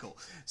 Okay, cool.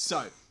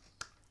 So,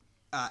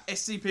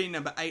 SCP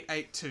number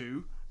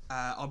 882,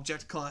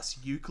 Object Class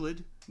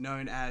Euclid,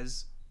 known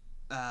as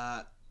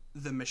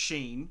the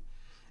Machine,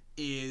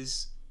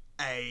 is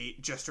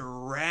just a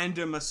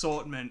random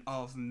assortment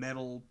of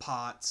metal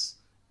parts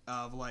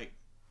of like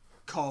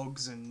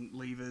cogs and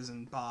levers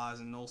and bars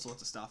and all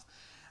sorts of stuff,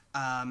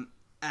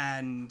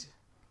 and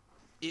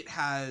it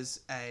has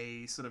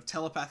a sort of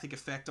telepathic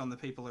effect on the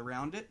people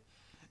around it.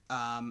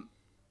 I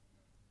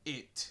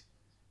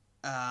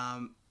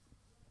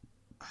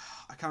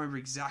can't remember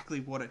exactly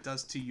what it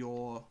does to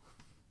your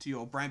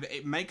brain, but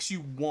it makes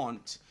you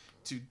want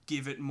to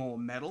give it more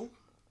metal,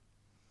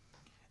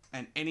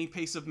 and any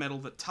piece of metal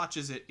that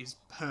touches it is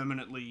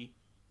permanently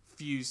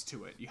fused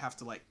to it. You have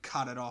to like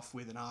cut it off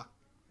with an arc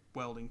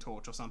welding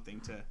torch or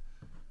something to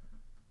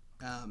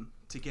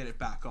get it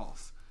back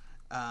off.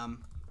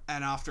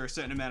 And after a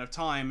certain amount of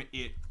time,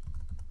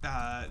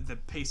 the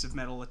piece of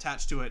metal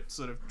attached to it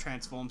sort of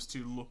transforms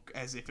to look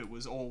as if it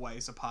was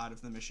always a part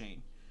of the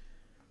machine.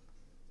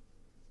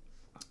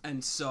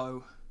 And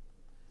so,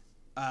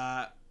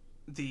 within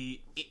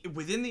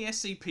the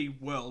SCP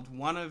world,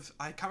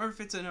 I can't remember if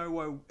it's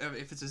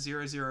if it's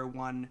a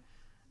 001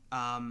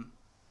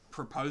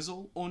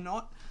 proposal or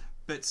not,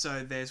 but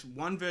so there's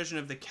one version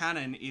of the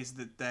canon is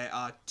that there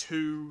are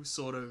 2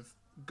 sort of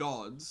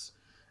gods,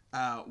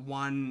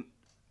 one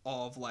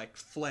of like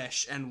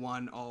flesh and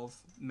one of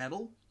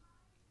metal.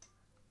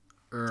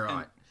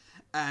 Right.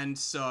 And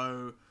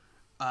so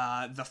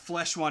the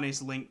flesh one is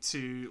linked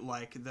to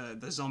like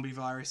the zombie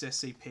virus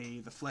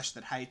SCP, the flesh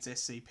that hates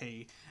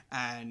SCP,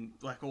 and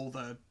like all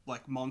the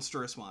like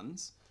monstrous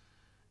ones.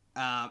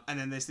 And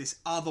then there's this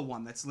other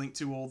one that's linked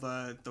to all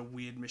the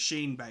weird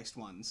machine based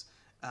ones.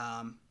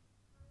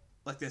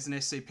 Like there's an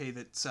SCP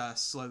that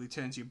slowly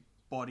turns your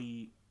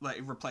body, like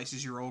it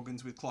replaces your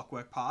organs with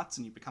clockwork parts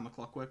and you become a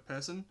clockwork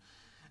person.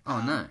 Oh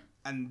no.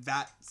 And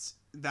that's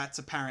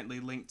apparently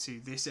linked to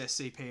this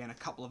SCP and a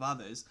couple of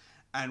others.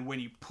 And when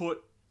you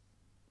put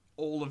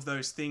all of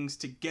those things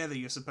together,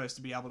 you're supposed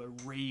to be able to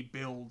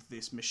rebuild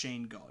this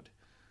machine god.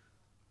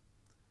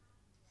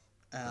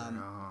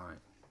 Right.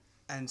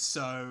 And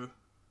so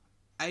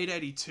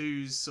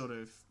 882's sort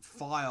of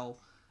file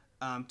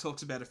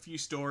talks about a few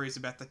stories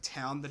about the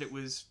town that it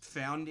was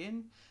found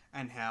in,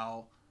 and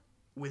how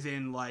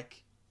within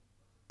like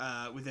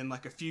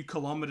a few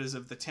kilometers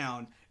of the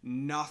town,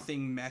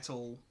 nothing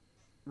metal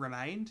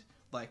remained.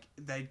 Like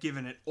they'd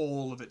given it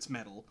all of its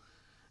metal,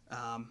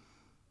 and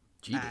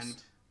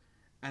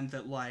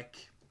that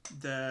like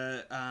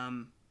the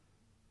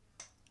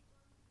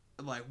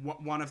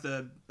one of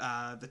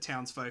the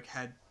townsfolk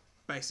had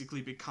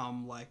basically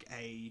become like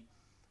a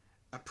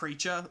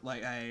preacher,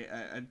 like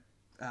a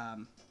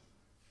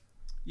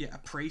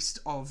priest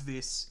of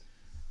this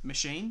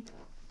machine,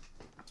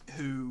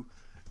 who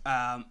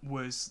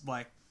was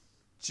like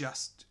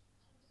just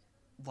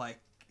like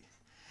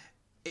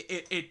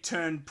it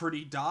turned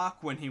pretty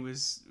dark when he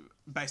was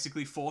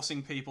basically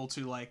forcing people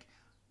to like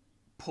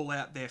pull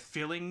out their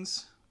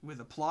fillings with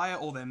a plier,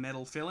 all their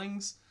metal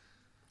fillings,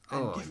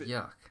 and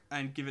yuck!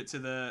 give it to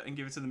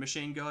the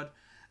machine god.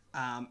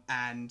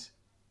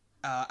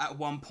 At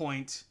one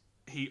point,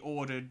 he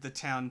ordered the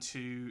town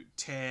to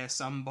tear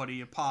somebody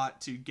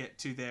apart to get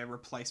to their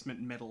replacement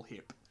metal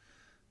hip,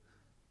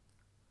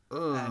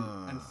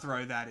 and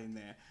throw that in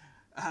there.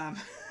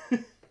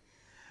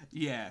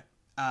 Yeah.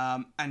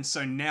 And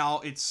so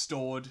now it's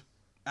stored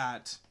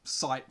at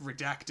site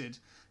redacted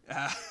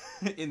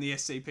in the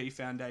SCP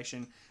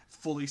Foundation,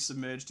 fully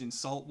submerged in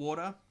salt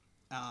water,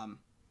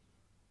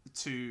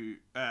 to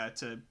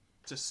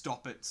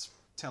stop its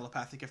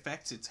telepathic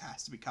effects. It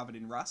has to be covered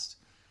in rust.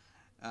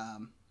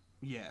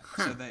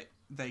 So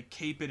they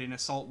keep it in a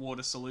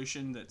saltwater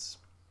solution that's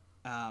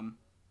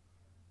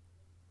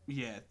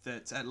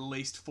that's at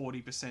least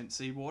 40%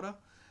 seawater.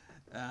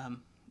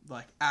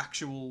 Like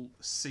actual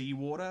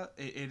seawater,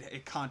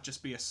 it can't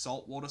just be a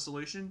saltwater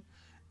solution.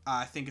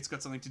 I think it's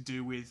got something to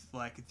do with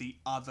like the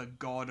other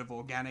god of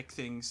organic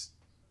things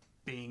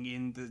being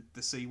in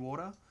the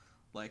seawater,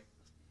 like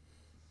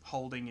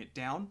holding it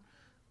down.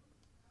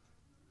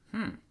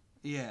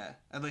 Yeah,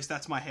 at least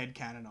that's my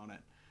headcanon on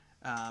it.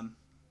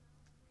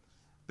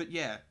 But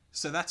yeah,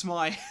 so that's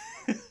my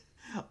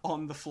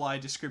on-the-fly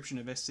description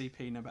of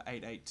SCP number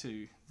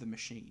 882, The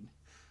Machine.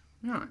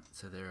 Right,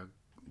 so there are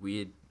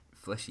weird,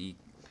 fleshy,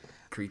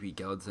 creepy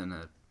gods and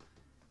a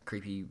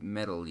creepy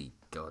metal-y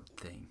god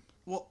thing.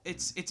 Well,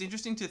 it's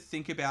interesting to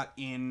think about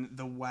in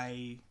the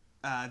way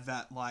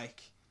that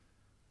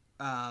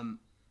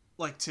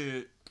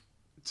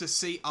to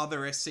see other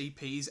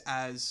SCPs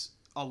as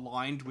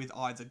aligned with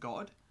either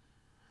god.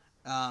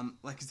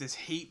 Like, 'cause there's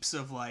heaps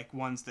of like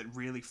ones that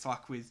really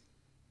fuck with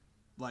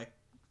like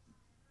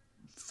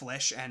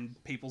flesh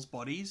and people's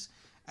bodies,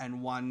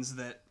 and ones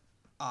that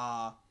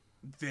are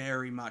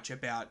very much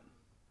about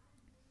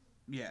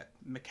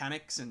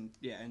mechanics and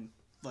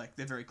like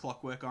they're very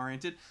clockwork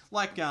oriented.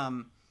 Like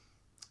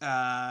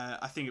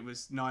I think it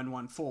was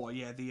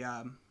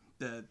 914.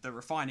 The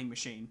refining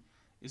machine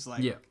is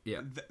like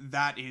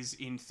that is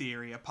in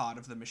theory a part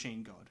of the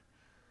machine god.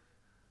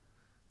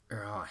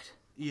 Right.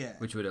 Yeah.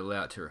 Which would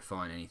allow it to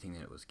refine anything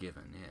that it was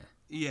given. Yeah.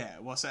 Yeah.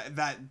 Well, so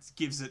that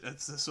gives it a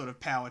sort of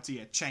power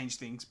to change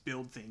things,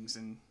 build things,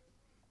 and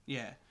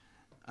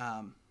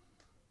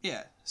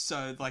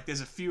So like,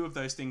 there's a few of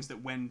those things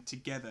that, when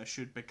together,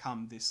 should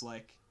become this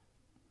like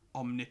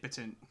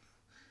omnipotent,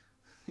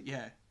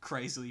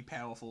 crazily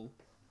powerful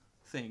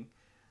thing.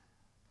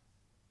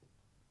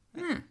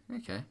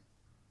 Okay.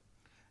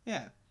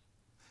 Yeah.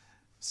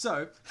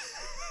 So,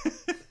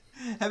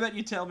 how about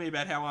you tell me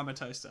about how I'm a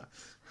toaster?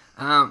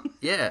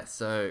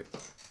 So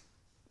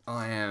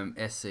I am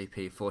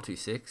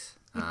SCP-426.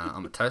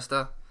 I'm a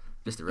toaster,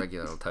 just a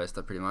regular old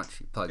toaster, pretty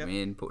much. You plug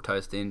me in, put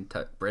toast in,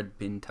 bread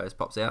bin, toast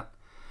pops out.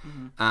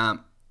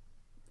 Mm-hmm.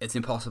 It's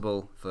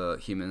impossible for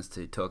humans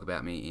to talk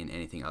about me in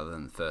anything other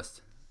than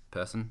first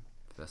person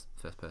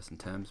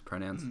terms,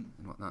 pronouns, and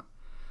whatnot.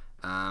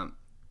 I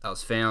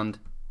was found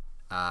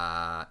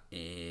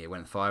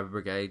when the fire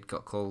brigade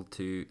got called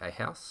to a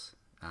house,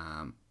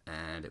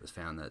 and it was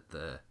found that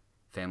the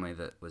family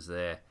that was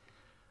there,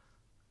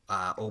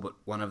 all but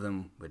one of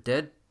them were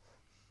dead.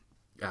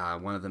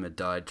 One of them had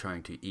died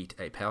trying to eat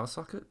a power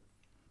socket.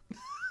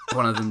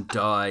 One of them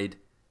died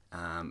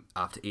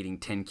after eating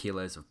 10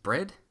 kilos of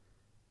bread.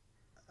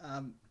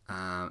 And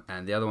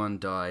the other one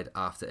died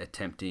after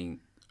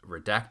attempting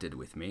redacted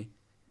with me.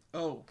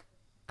 Oh.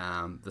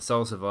 The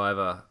sole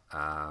survivor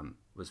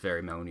was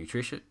very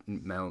malnourished.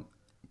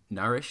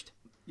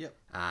 Yep.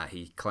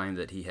 He claimed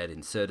that he had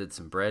inserted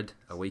some bread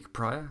a week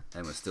prior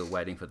and was still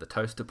waiting for the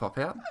toast to pop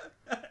out.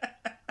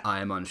 I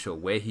am unsure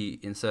where he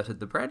inserted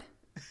the bread.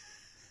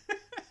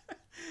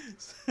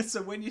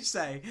 So when you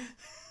say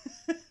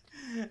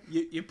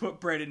you put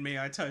bread in me,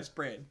 I toast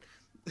bread.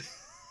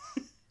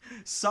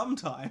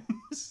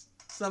 Sometimes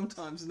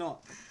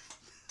not.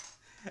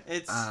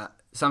 It's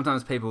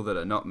sometimes people that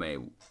are not me,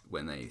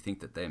 when they think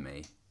that they're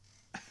me,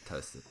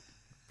 toast it.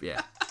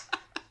 Yeah,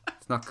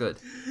 it's not good.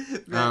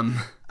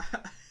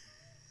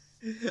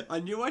 I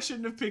knew I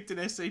shouldn't have picked an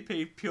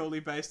SCP purely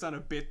based on a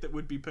bit that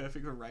would be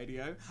perfect for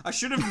radio. I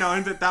should have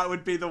known that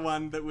would be the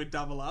one that would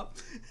double up.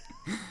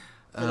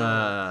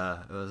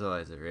 It was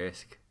always a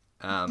risk.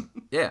 I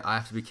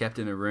have to be kept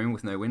in a room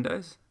with no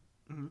windows.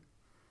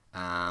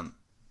 Mm-hmm.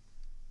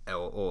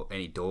 Or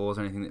any doors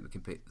or anything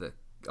that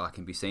I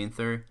can be seen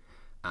through.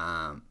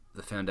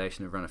 The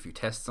Foundation have run a few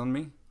tests on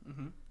me.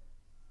 Mm-hmm.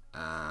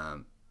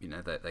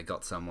 They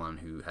got someone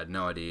who had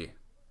no idea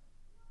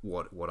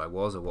what I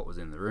was or what was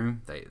in the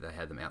room. They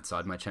had them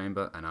outside my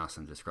chamber and asked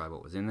them to describe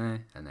what was in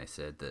there, and they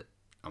said that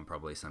I'm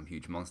probably some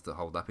huge monster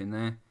holed up in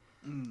there.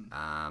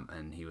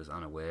 And he was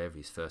unaware of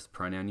his first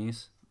pronoun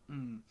use.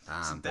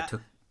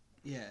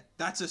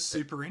 That's a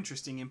super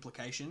interesting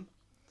implication.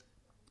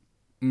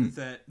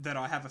 That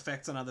I have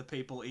effects on other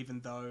people,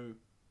 even though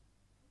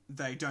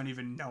they don't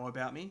even know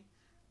about me.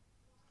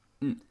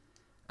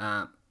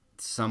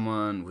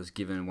 Someone was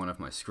given one of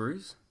my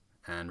screws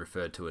and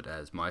referred to it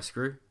as my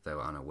screw. They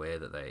were unaware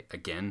that they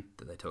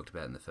talked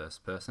about it in the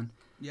first person.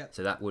 Yep.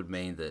 So that would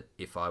mean that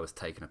if I was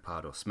taken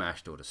apart or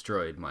smashed or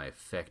destroyed, my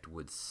effect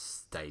would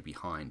stay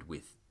behind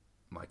with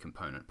my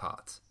component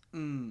parts.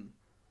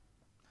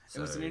 It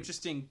was an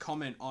interesting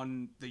comment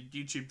on the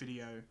YouTube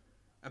video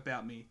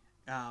about me,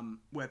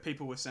 where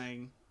people were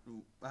saying,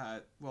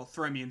 well,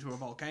 throw me into a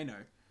volcano.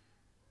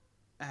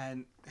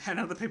 And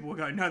other people were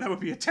going, no, that would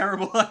be a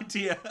terrible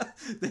idea.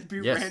 There'd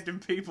be random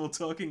people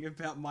talking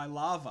about my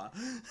lava.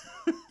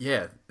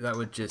 Yeah, that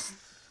would just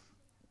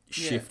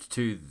shift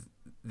to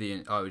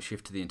I would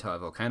shift to the entire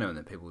volcano, and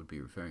then people would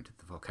be referring to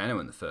the volcano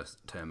in the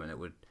first term, and it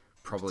would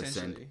probably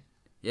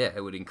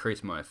it would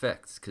increase my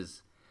effects,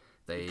 because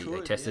they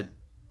tested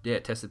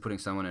putting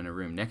someone in a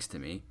room next to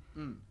me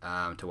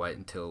to wait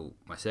until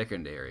my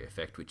secondary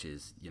effect, which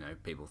is,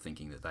 people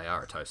thinking that they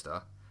are a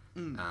toaster,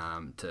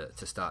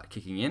 to start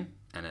kicking in,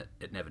 and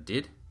it never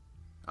did.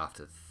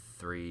 After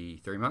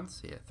 3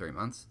 months, 3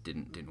 months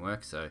didn't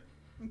work. So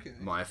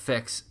my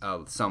effects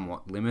are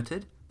somewhat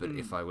limited. But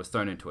if I was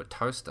thrown into a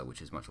toaster,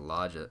 which is much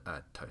larger,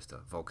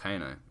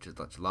 volcano, which is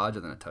much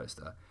larger than a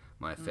toaster,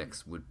 my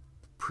effects would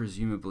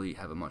presumably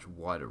have a much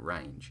wider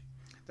range.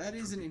 That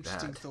is an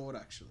interesting thought,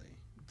 actually.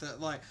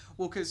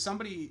 Because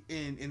somebody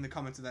in the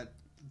comments of that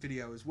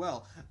video as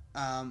well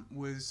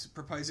was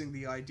proposing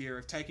the idea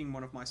of taking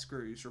one of my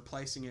screws,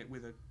 replacing it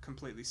with a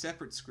completely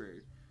separate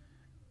screw,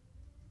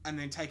 and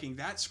then taking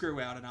that screw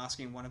out and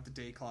asking one of the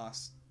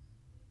D-class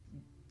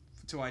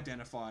to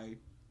identify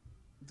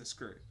the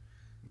screw.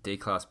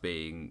 D-class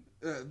being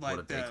what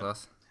a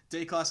D-class?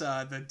 D-class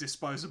are the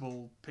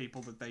disposable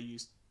people that they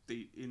use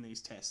in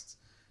these tests.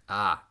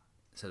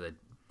 So they're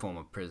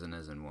former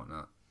prisoners and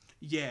whatnot.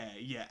 Yeah,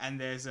 and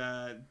there's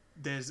a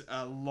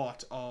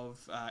lot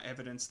of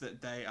evidence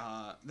that they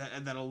are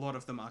that a lot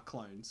of them are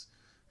clones.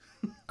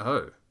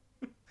 Oh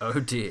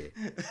dear.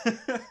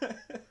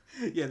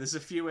 Yeah, there's a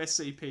few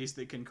SCPs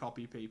that can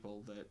copy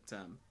people that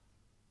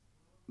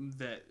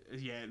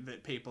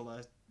people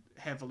are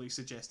heavily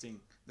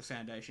suggesting the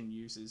Foundation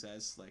uses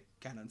as like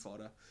cannon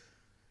fodder.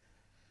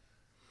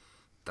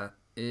 That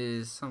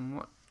is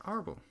somewhat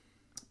horrible.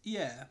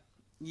 Yeah.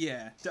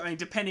 I mean,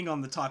 depending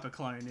on the type of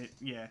clone,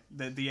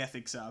 the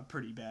ethics are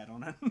pretty bad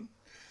on it.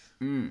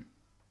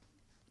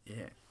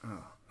 Yeah.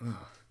 Oh.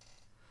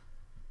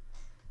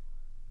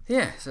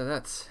 Yeah. So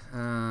that's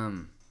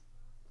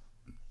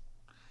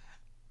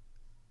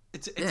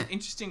It's an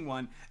interesting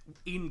one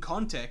in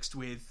context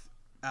with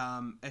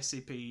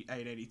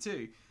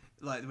SCP-882,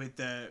 like with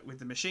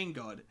the machine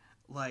god,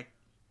 like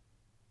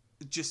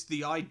just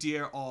the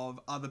idea of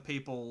other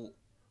people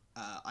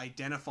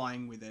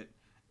identifying with it,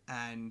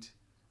 and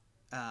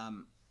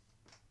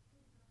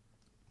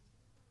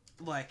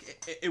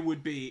it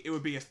would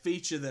be a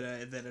feature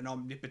that an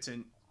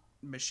omnipotent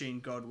machine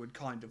god would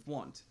kind of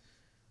want.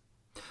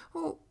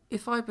 Well,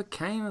 if I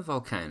became a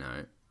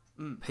volcano,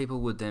 people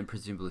would then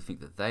presumably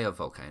think that they are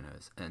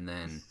volcanoes, and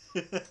then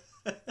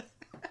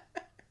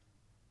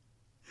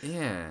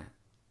yeah,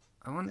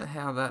 I wonder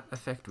how that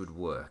effect would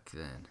work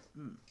then.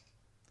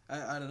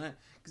 I don't know,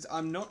 because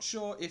I'm not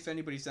sure if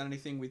anybody's done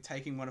anything with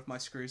taking one of my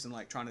screws and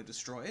like trying to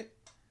destroy it,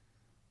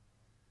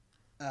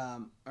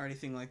 or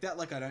anything like that.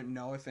 Like, I don't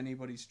know if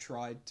anybody's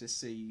tried to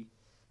see.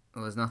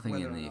 Well, there's nothing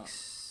in the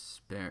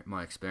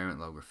my experiment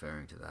log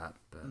referring to that,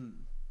 but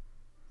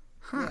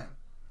yeah.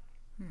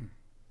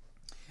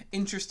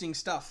 Interesting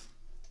stuff.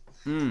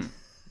 We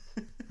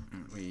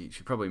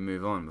should probably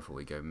move on before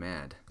we go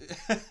mad.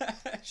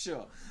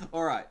 Sure.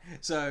 All right.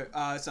 So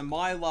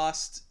my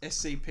last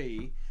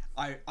SCP,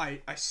 I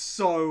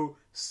so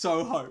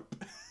hope.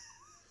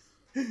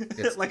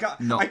 It's like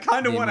I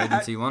kind of want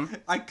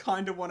I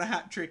kind of want a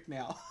hat trick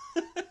now.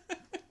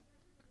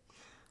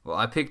 Well,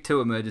 I picked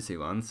 2 emergency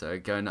ones, so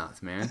go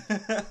nuts, man.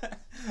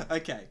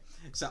 Okay.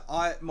 So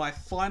my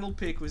final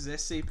pick was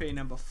SCP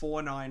number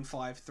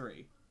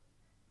 4953.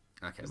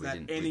 Okay, is we that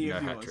didn't. Any no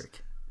of hat yours?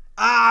 Trick.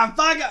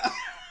 Bugger!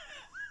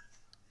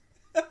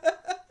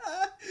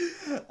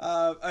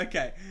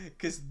 Okay,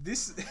 because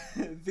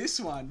this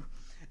one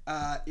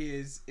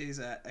is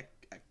a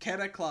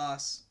Keter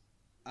class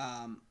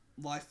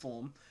life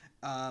form.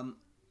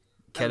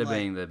 Keter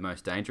being the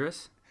most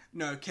dangerous?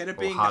 No, Keter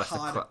being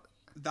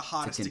the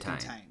hardest to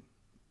contain.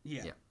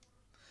 Yeah.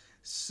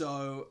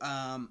 So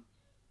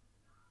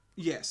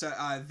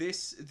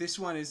this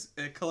one is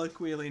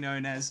colloquially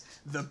known as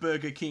the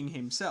Burger King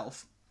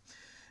himself.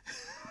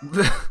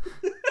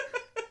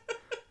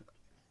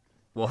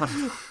 What?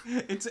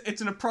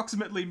 It's an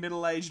approximately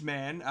middle-aged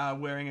man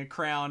wearing a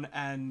crown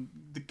and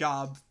the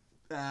garb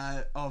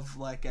of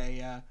like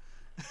a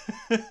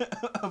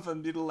of a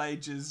Middle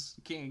Ages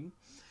king,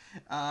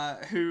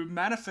 who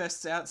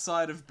manifests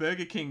outside of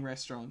Burger King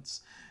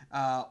restaurants,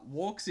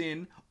 walks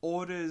in,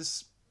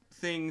 orders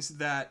things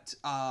that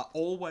are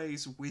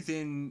always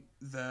within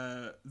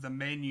the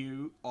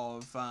menu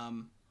of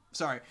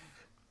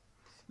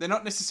they're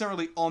not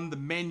necessarily on the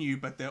menu,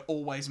 but they're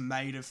always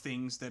made of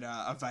things that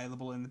are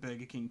available in the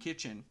Burger King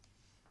kitchen.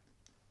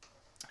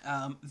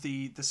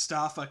 The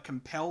staff are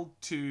compelled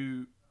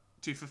to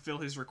fulfill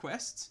his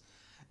requests,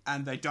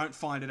 and they don't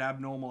find it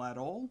abnormal at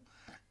all,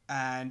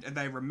 and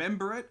they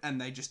remember it, and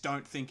they just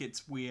don't think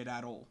it's weird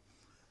at all.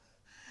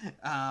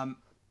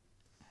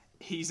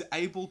 He's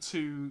able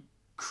to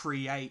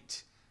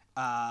create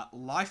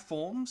life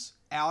forms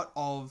out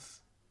of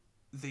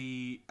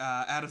the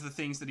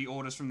things that he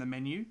orders from the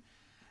menu.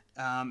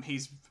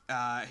 He's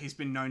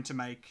been known to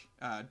make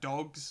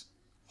dogs,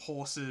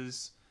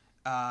 horses,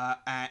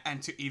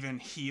 and to even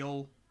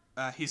heal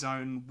his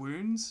own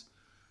wounds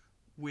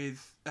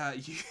with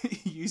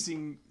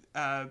using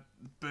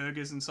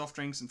burgers and soft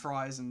drinks and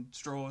fries and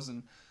straws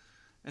and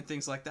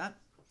things like that.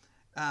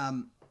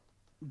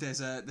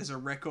 There's a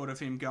record of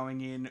him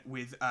going in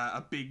with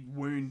a big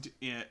wound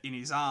in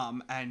his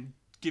arm and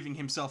giving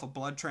himself a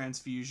blood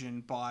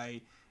transfusion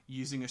by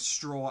using a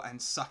straw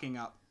and sucking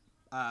up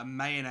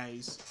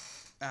mayonnaise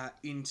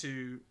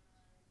into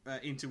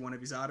one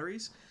of his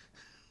arteries.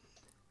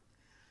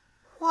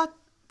 What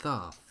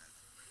the?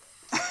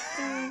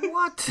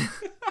 What?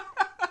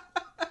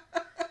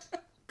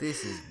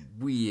 This is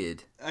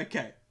weird.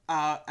 Okay,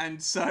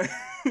 and so,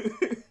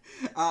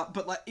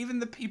 but like even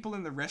the people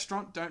in the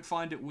restaurant don't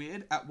find it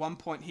weird. At one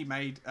point, he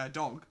made a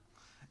dog,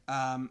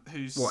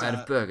 who's out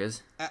of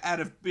burgers. Out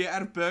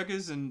of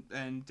burgers, and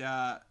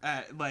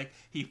like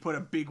he put a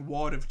big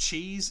wad of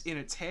cheese in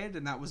its head,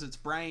 and that was its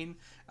brain.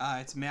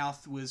 Its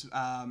mouth was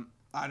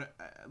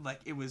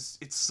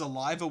its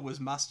saliva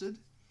was mustard.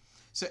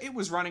 So it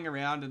was running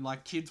around, and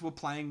like kids were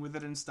playing with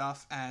it and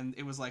stuff, and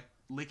it was like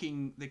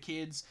licking the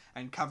kids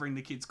and covering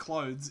the kids'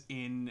 clothes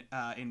in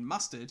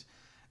mustard,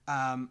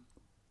 and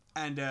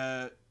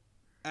a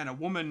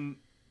woman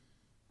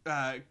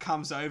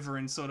comes over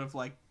and sort of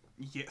like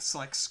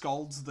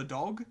scolds the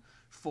dog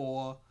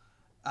for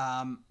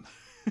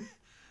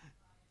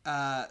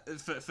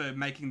for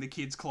making the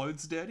kids'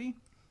 clothes dirty.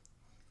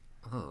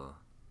 Oh.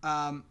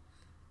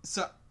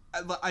 So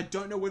I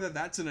don't know whether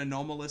that's an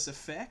anomalous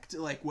effect,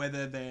 like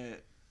whether they're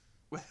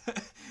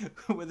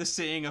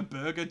seeing a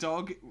burger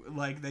dog,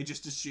 like they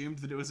just assumed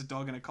that it was a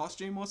dog in a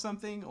costume or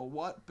something, or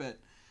what. But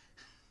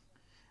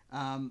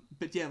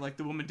yeah, like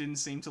the woman didn't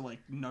seem to like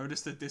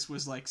notice that this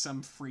was like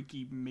some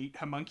freaky meat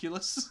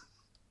homunculus.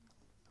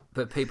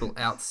 But people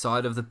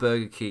outside of the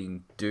Burger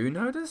King do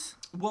notice?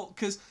 Well,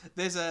 because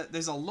there's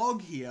a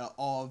log here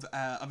of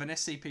an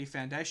SCP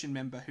Foundation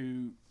member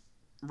who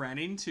ran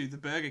into the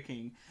Burger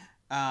King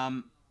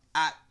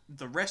at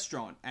the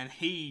restaurant, and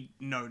he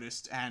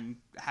noticed and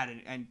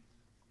and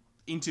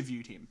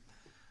interviewed him.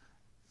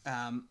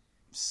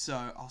 So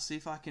I'll see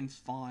if I can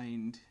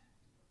find.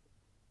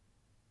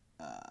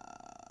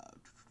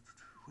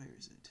 Where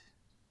is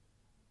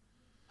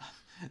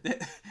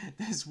it?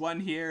 There's one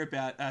here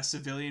about a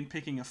civilian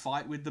picking a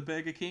fight with the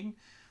Burger King,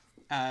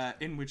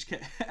 in which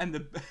and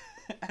the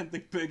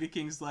Burger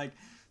King's like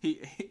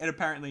and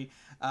apparently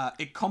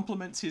it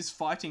compliments his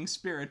fighting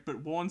spirit, but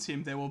warns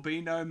him there will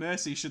be no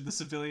mercy should the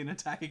civilian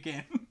attack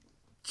again.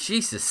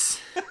 Jesus.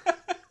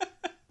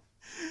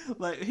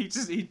 Like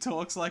he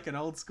talks like an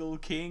old school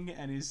king,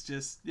 and he's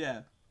just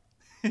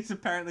he's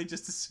apparently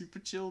just a super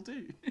chill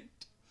dude.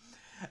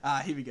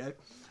 Here we go.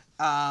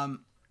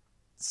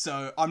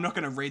 So I'm not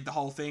going to read the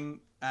whole thing,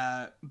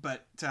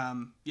 but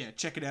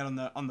check it out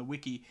on the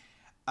wiki.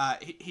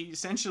 He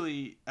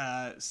essentially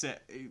says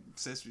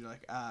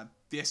like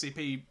the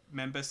SCP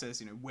member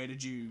says, where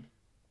did you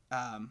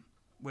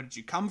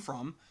come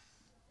from?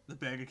 The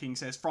Burger King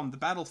says, from the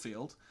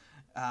battlefield.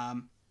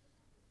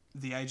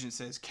 The agent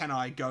says, can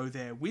I go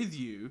there with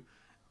you?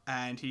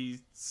 And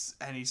he's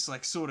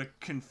like sort of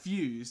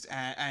confused,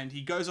 and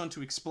he goes on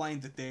to explain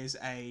that there's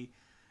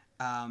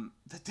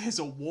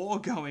a war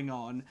going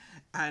on,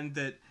 and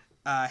that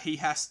he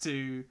has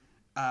to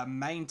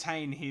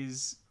maintain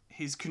his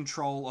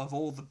control of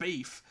all the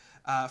beef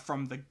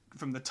from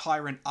the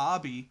tyrant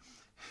Arby,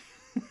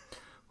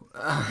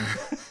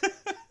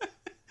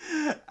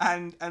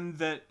 and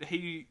that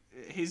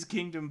his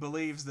kingdom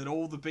believes that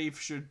all the beef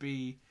should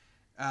be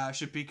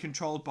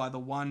controlled by the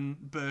one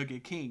Burger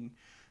King.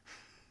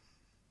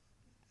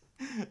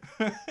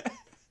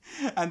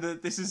 And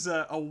that this is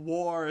a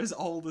war as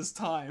old as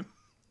time.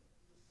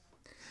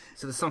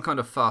 So there's some kind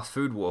of fast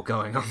food war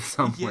going on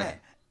somewhere. Yeah,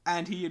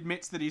 and he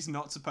admits that he's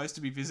not supposed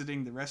to be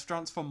visiting the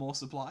restaurants for more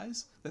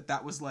supplies.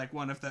 That was like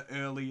one of the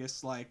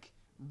earliest like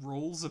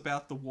rules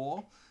about the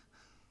war.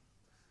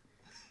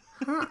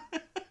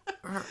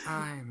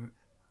 I'm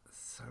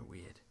so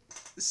weird.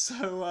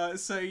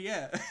 So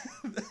yeah.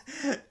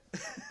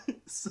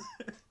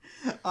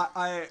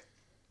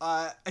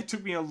 It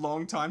took me a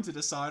long time to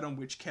decide on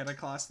which Keter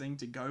class thing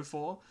to go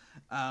for.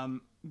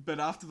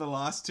 But after the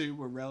last two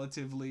were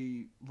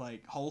relatively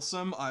like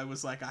wholesome, I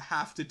was like, I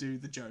have to do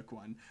the joke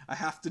one. I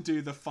have to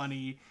do the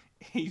funny,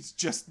 he's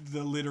just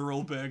the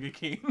literal Burger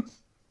King.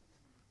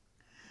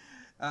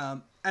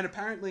 And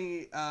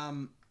apparently,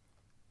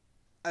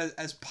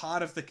 as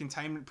part of the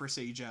containment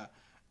procedure,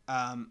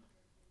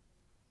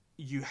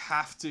 you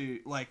have to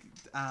like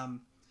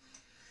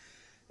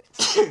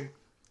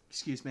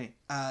excuse me.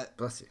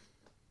 Bless you.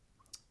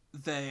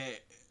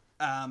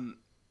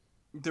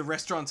 The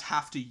restaurants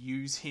have to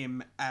use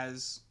him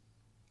as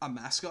a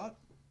mascot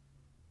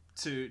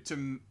to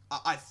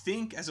I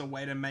think as a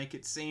way to make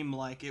it seem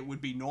like it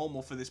would be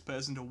normal for this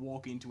person to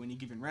walk into any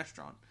given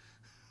restaurant.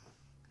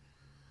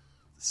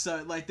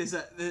 So like there's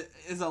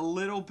a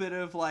little bit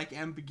of like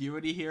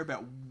ambiguity here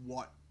about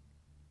what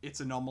its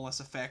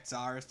anomalous effects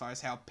are as far as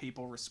how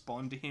people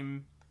respond to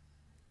him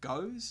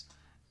goes.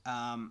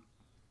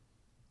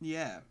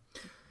 Yeah.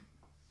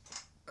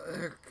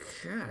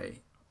 Okay.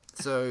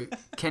 So,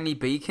 can he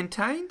be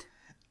contained?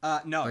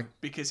 No,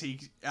 because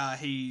he,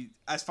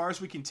 as far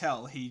as we can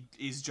tell, he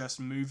is just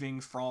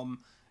moving from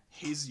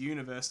his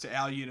universe to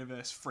our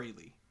universe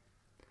freely.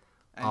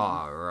 And,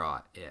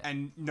 right, yeah.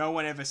 And no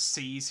one ever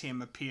sees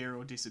him appear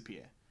or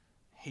disappear.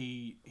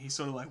 He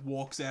sort of like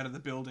walks out of the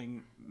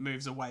building,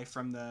 moves away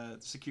from the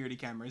security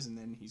cameras, and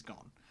then he's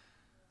gone.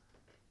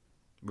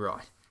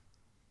 Right.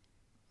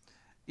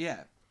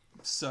 Yeah.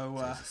 So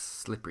he's a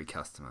slippery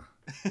customer.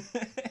 Does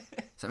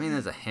that mean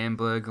there's a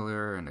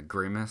Hamburglar and a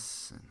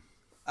Grimace?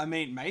 I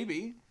mean,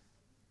 maybe.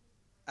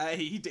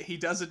 He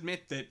does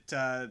admit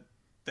that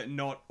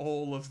not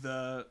all of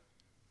the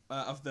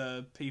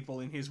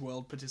people in his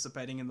world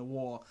participating in the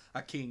war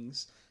are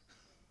kings.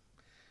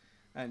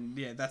 And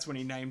yeah, that's when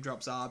he name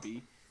drops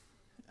Arby.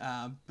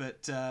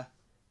 But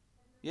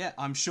yeah,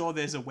 I'm sure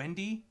there's a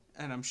Wendy,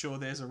 and I'm sure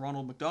there's a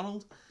Ronald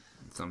McDonald.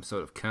 Some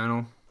sort of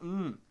colonel.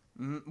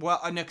 Well,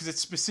 I know, because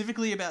it's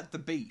specifically about the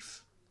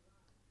beef.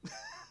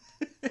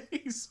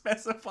 He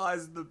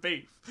specifies the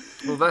beef.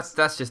 Well, that's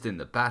just in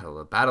the battle.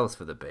 The battle's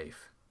for the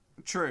beef.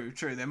 True.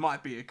 There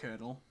might be a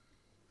Colonel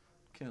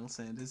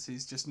Sanders.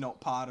 He's just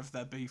not part of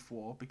the beef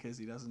war because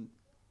he doesn't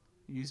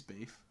use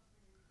beef.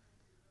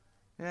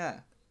 Yeah.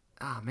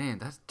 Ah, man,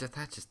 that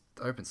just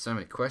opens so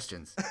many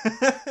questions.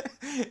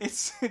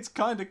 It's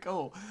kind of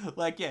cool.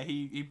 Like, yeah,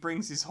 he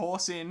brings his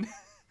horse in.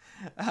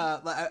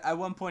 Like, at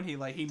one point,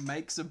 he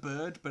makes a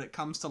bird, but it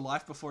comes to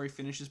life before he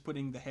finishes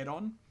putting the head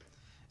on.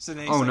 So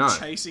then he's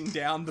chasing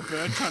down the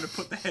bird, trying to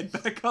put the head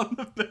back on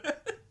the bird.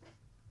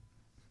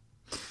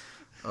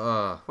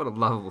 Oh, what a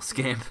lovable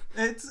scamp!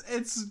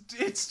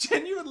 It's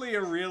genuinely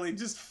a really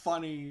just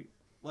funny,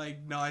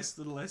 like, nice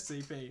little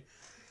SCP.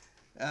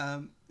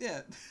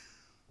 Yeah.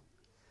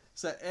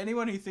 So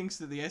anyone who thinks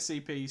that the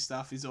SCP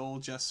stuff is all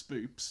just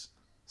spoops,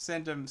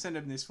 send them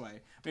this way.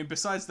 I mean,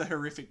 besides the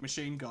horrific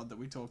machine god that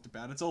we talked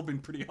about, it's all been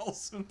pretty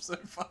wholesome so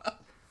far.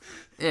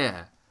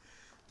 Yeah.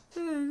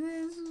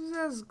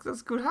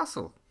 That's good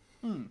hustle.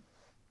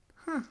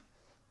 Huh.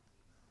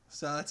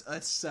 So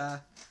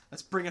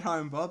let's bring it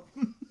home, Bob.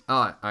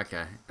 Oh,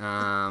 okay.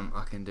 I'll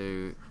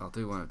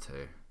do one or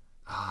two.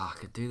 I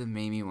could do the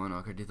memey one, or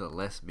I could do the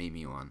less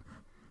memey one.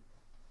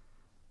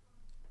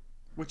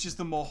 Which is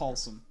the more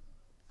wholesome?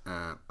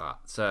 Alright,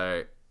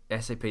 so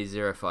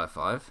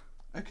SCP-055.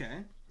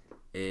 Okay.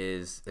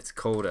 It's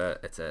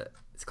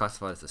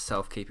classified as a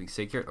self-keeping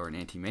secret or an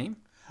anti-meme.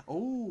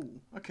 Oh,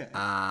 okay.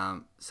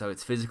 So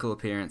its physical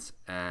appearance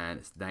and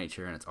its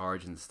nature and its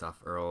origins and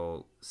stuff are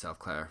all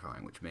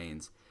self-clarifying, which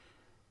means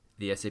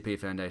the SCP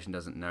Foundation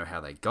doesn't know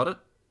how they got it.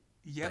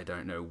 Yep. They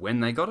don't know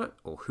when they got it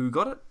or who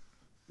got it.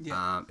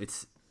 Yeah.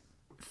 Its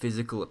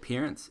physical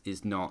appearance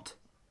is not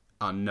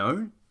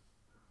unknown.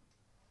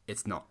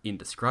 It's not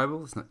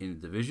indescribable. It's not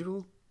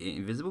invisible.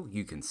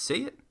 You can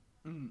see it.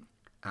 You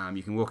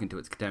can walk into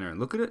its container and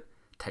look at it,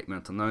 take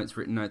mental notes,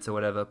 written notes or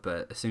whatever,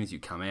 but as soon as you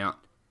come out,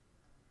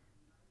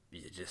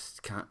 you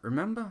just can't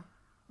remember.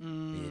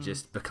 You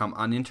just become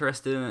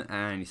uninterested in it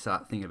and you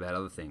start thinking about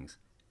other things.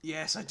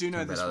 Yes, I do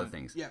know this other one.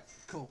 things. Yeah,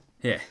 cool.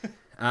 Yeah.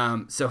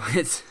 So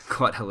it's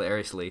quite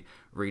hilariously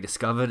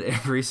rediscovered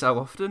every so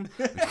often,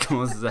 which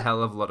causes a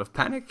hell of a lot of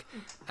panic,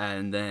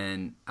 and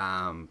then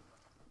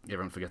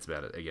everyone forgets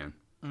about it again.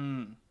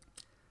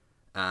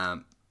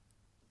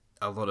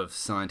 A lot of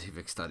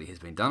scientific study has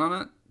been done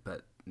on it,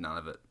 but none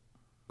of it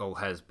all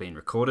has been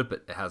recorded,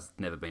 but it has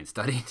never been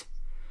studied.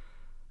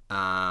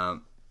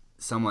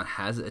 Someone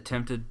has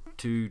attempted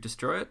to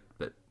destroy it,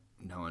 but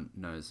no one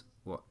knows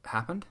what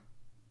happened.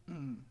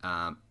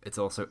 It's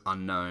also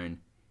unknown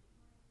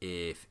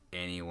if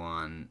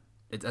anyone...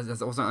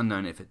 It's also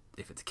unknown if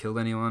it's killed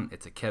anyone.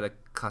 It's a Keter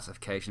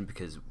classification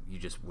because you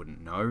just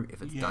wouldn't know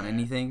if it's done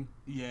anything.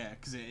 Yeah,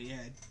 because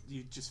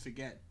you just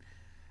forget.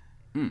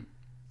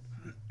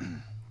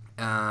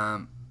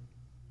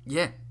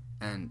 Yeah,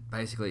 and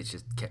basically it's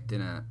just kept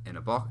in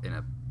a box in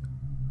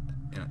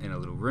a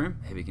little room,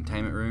 heavy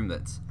containment room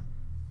that's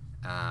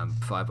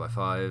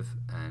 5x5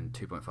 and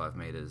 2.5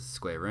 meters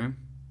square room,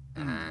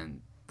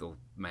 and all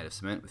made of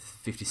cement with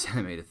 50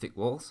 centimeter thick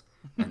walls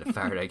and a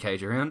Faraday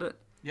cage around it.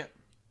 Yep.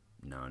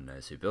 No one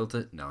knows who built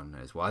it. No one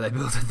knows why they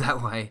built it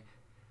that way.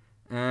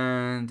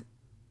 And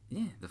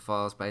yeah, the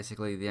file's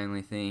basically the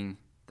only thing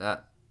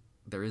that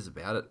there is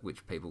about it,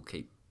 which people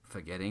keep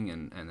forgetting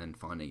and then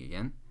finding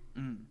again.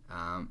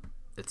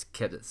 It's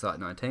kept at Site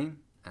 19,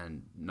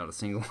 and not a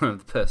single one of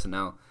the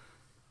personnel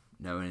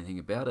know anything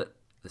about it.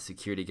 the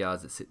security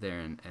guards that sit there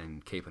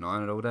and keep an eye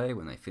on it all day,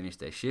 when they finish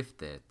their shift,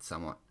 they're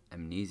somewhat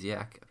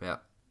amnesiac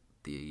about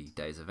the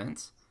day's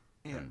events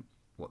and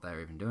what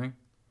they're even doing.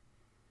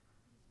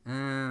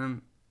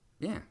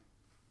 Yeah.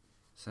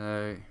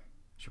 So,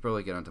 should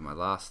probably get on to my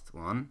last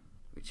one,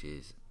 which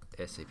is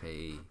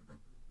SCP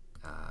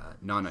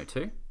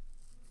 902.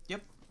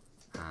 Yep.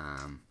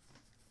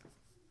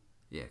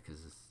 Yeah,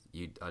 because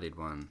I did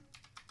one.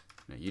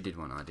 No, you did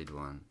one. I did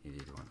one. You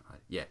did one.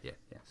 Yeah.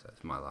 So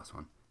it's my last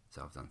one.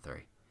 So I've done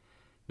 3.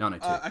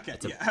 902.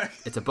 Okay.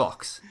 It's a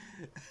box.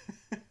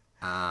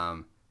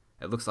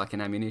 It looks like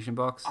an ammunition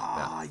box.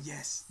 Ah,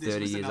 yes. This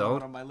 30 was years another old.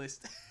 one on my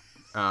list.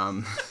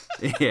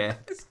 Yeah.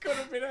 It's got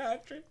a bit of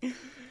hat trick.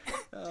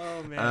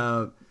 Oh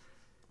man.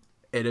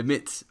 It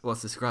emits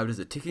what's described as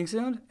a ticking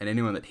sound, and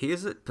anyone that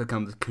hears it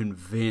becomes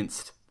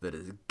convinced that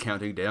it's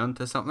counting down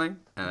to something,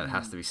 and it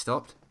has to be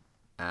stopped.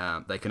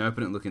 They can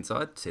open it and look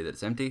inside, see that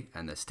it's empty,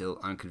 and they're still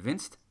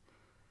unconvinced.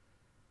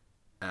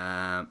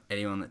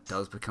 Anyone that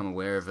does become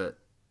aware of it,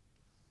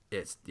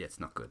 it's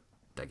not good.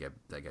 They go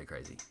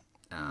crazy,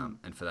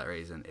 and for that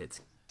reason,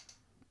 it's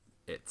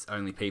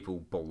only people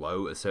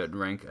below a certain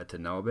rank are to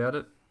know about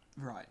it.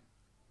 Right.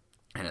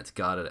 And it's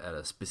guarded at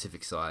a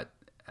specific site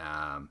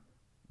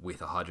with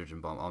a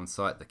hydrogen bomb on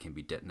site that can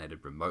be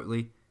detonated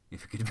remotely.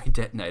 If it could be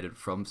detonated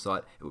from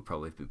site, it would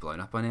probably be blown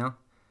up by now.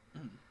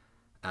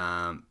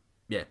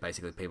 Yeah,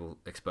 basically people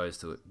exposed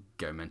to it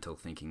go mental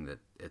thinking that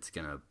it's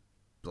going to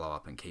blow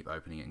up and keep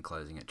opening it and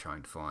closing it,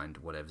 trying to find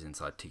whatever's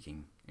inside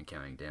ticking and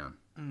counting down.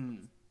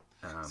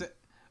 So,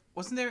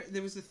 wasn't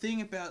there was a thing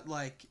about,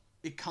 like,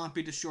 it can't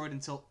be destroyed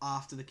until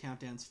after the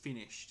countdown's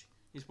finished,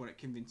 is what it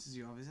convinces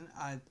you of, isn't it?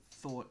 I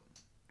thought...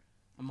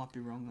 I might be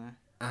wrong,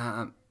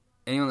 though.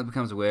 Anyone that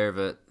becomes aware of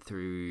it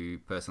through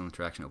personal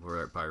interaction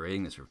or by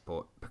reading this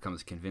report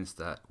becomes convinced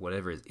that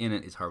whatever is in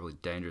it is horribly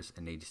dangerous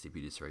and needs to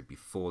be destroyed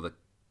before the...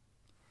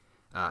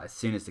 as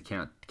soon as the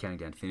counting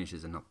down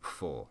finishes and not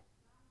before.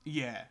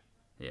 Yeah.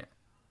 Yeah.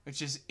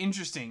 Which is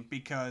interesting,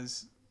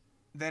 because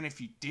then if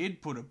you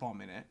did put a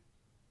bomb in it,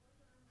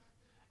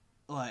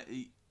 like,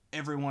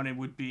 everyone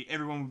would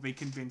be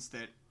convinced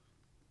that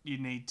you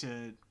need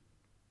to...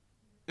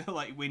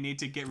 like, we need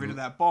to get rid of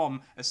that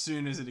bomb as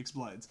soon as it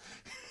explodes.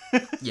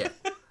 Yeah,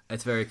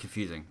 it's very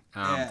confusing.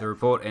 Yeah. The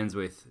report ends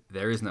with,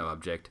 there is no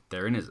object,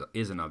 there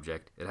is an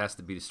object, it has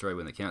to be destroyed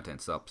when the countdown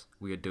stops.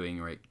 We are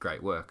doing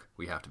great work,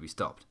 we have to be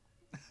stopped.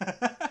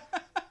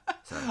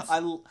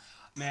 So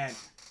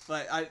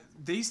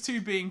these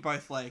two being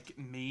both, like,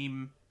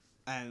 meme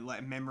and,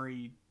 like,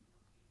 memory,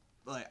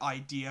 like,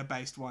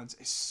 idea-based ones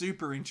is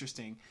super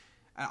interesting.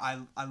 I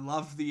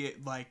love the,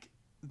 like,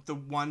 the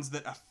ones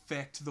that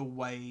affect the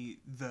way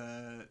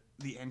the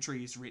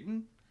entry is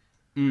written.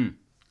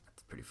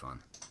 That's pretty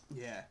fun.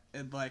 Yeah,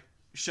 it, like,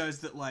 shows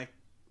that, like,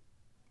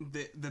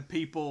 the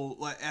people,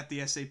 like, at the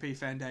SCP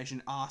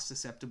Foundation are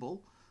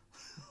susceptible.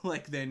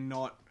 Like, they're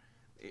not...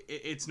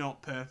 It's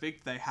not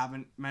perfect. They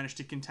haven't managed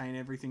to contain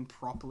everything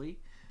properly.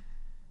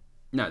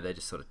 No, they're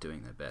just sort of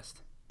doing their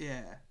best.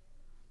 Yeah.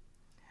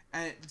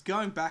 And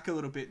going back a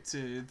little bit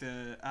to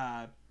the...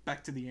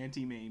 back to the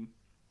anti-meme.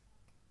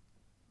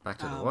 Back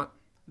to the what?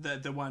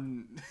 The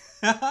one...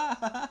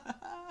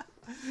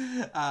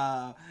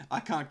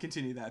 I can't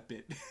continue that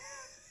bit.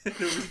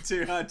 It'll be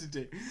too hard to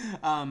do.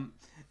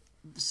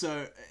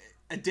 So,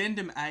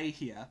 Addendum A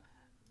here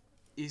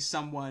is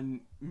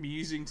someone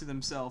musing to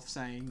themselves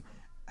saying,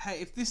 hey,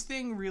 if this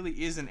thing really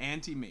is an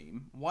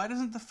anti-meme, why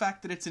doesn't the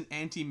fact that it's an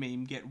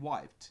anti-meme get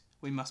wiped?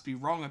 We must be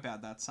wrong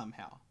about that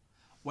somehow.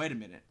 Wait a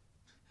minute.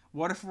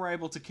 What if we're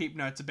able to keep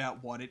notes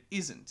about what it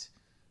isn't?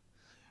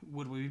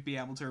 Would we be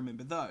able to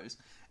remember those?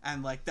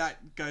 And, like,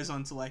 that goes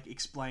on to, like,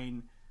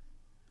 explain,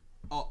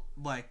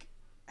 like,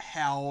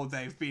 how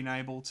they've been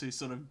able to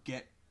sort of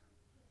get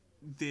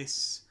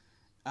this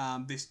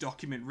this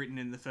document written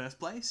in the first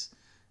place.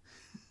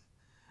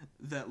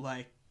 That,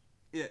 like,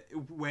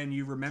 when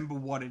you remember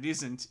what it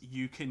isn't,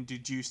 you can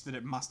deduce that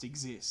it must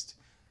exist.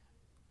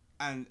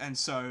 And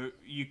so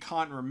you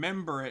can't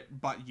remember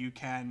it, but you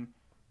can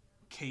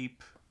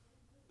keep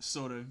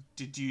sort of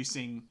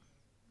deducing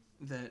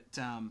that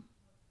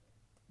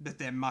that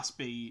there must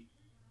be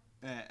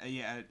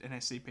an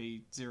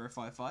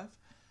SCP-055.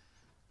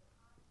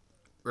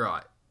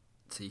 Right.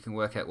 So you can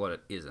work out what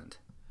it isn't.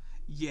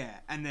 Yeah,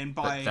 and then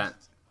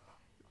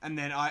and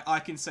then I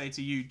can say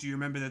to you, do you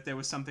remember that there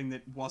was something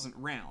that wasn't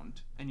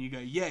round? And you go,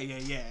 yeah,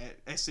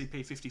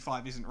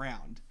 SCP-55 isn't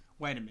round.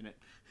 Wait a minute.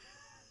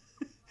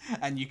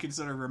 And you can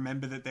sort of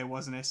remember that there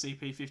was an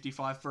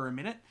SCP-55 for a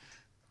minute.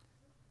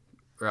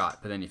 Right,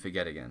 but then you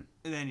forget again.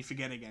 And then you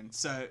forget again.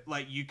 So,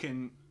 like, you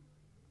can...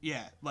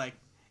 Yeah, like,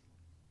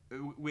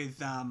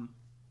 with...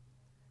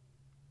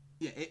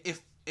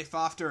 If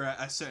after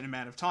a certain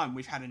amount of time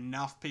we've had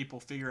enough people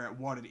figure out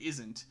what it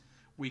isn't,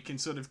 we can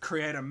sort of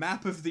create a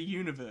map of the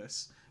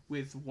universe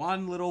with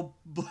one little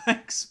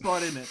blank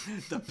spot in it,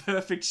 the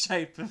perfect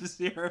shape of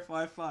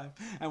 055,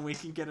 and we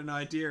can get an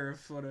idea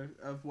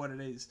of what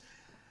it is.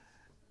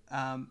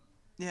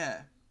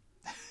 Yeah.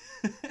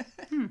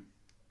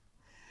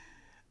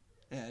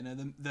 Yeah, no,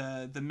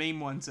 the meme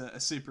ones are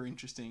super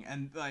interesting,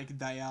 and like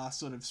they are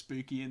sort of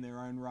spooky in their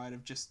own right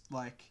of just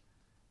like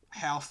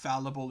how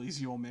fallible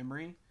is your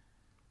memory,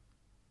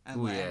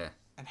 and Oh yeah.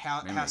 and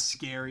how Memory.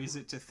 scary is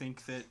it to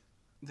think that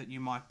you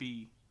might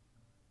be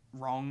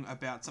wrong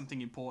about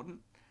something important.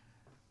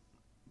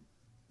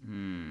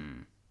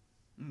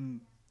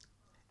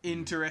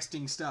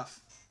 Interesting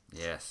stuff.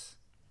 Yes.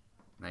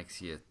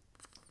 Makes you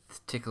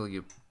tickle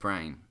your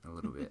brain a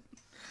little bit.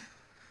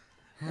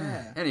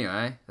 Yeah.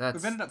 Anyway, that's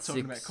We've ended up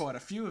talking 6. about quite a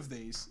few of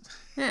these.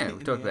 Yeah, we in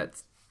talked the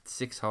about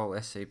 6 whole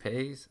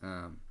SCPs.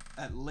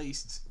 at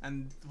least,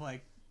 and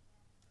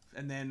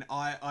then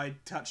I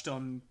touched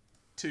on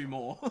 2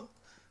 more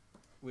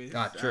with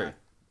true.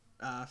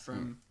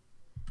 From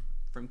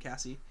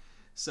Cassie.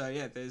 So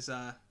yeah, there's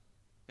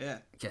yeah.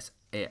 Guess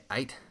 8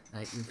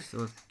 we've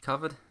sort of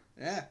covered.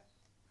 Yeah.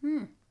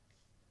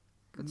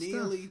 Good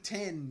Nearly stuff.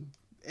 10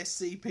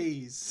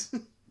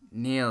 SCPs.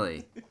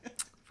 Nearly.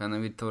 If only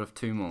we'd thought of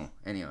 2 more.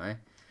 Anyway,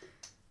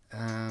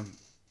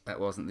 that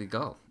wasn't the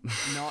goal.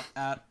 Not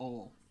at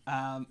all.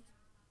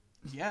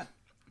 Yeah.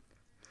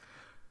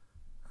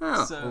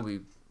 Well, So- we'll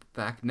be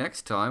back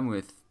next time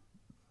with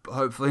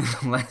hopefully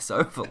less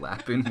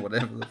overlap in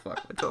whatever the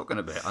fuck we're talking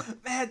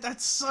about. Man,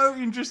 that's so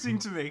interesting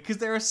to me because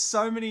there are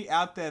so many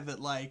out there that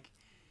like.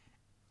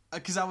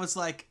 Because I was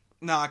like,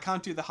 no, I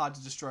can't do the hard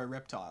to destroy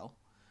reptile.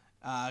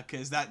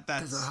 Because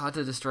that's. Is it hard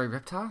to destroy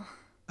reptile?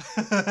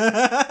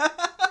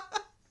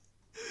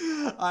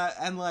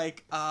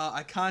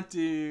 I can't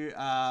do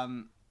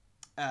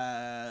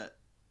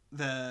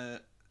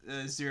the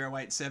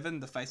 087,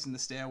 the face in the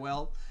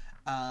stairwell.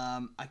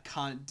 I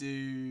can't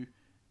do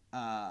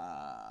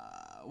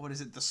what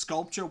is it? The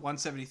sculpture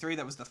 173.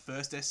 That was the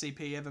first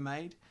SCP ever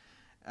made.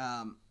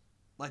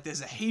 Like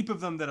there's a heap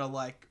of them that are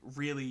like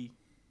really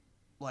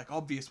like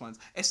obvious ones.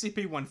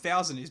 SCP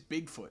 1000 is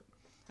Bigfoot,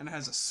 and it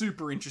has a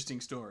super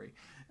interesting story.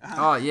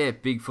 Oh yeah,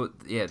 Bigfoot.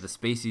 Yeah, the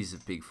species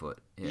of Bigfoot.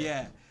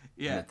 Yeah.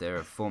 And that they're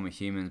a form of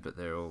humans, but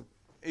they're all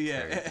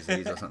Yeah,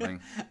 disease or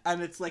something.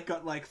 And it's like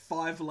got like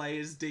 5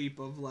 layers deep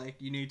of like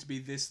you need to be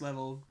this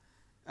level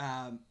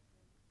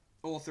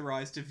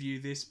authorized to view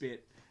this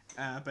bit,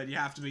 but you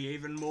have to be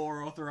even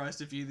more authorized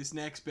to view this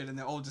next bit, and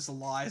they're all just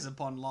lies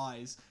upon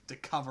lies to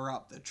cover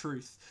up the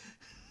truth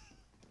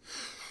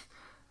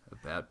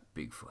About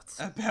Bigfoots.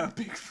 about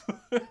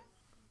Bigfoot.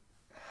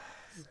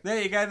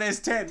 There you go. There's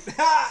 10.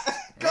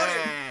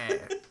 Yeah.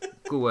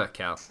 Good work,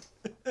 Cal.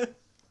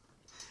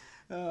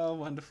 Oh,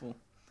 wonderful.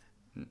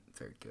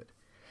 Very good.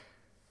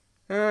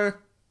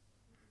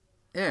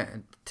 Yeah,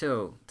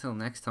 until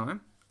next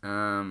time.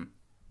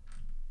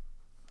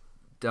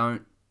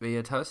 Don't be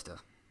a toaster.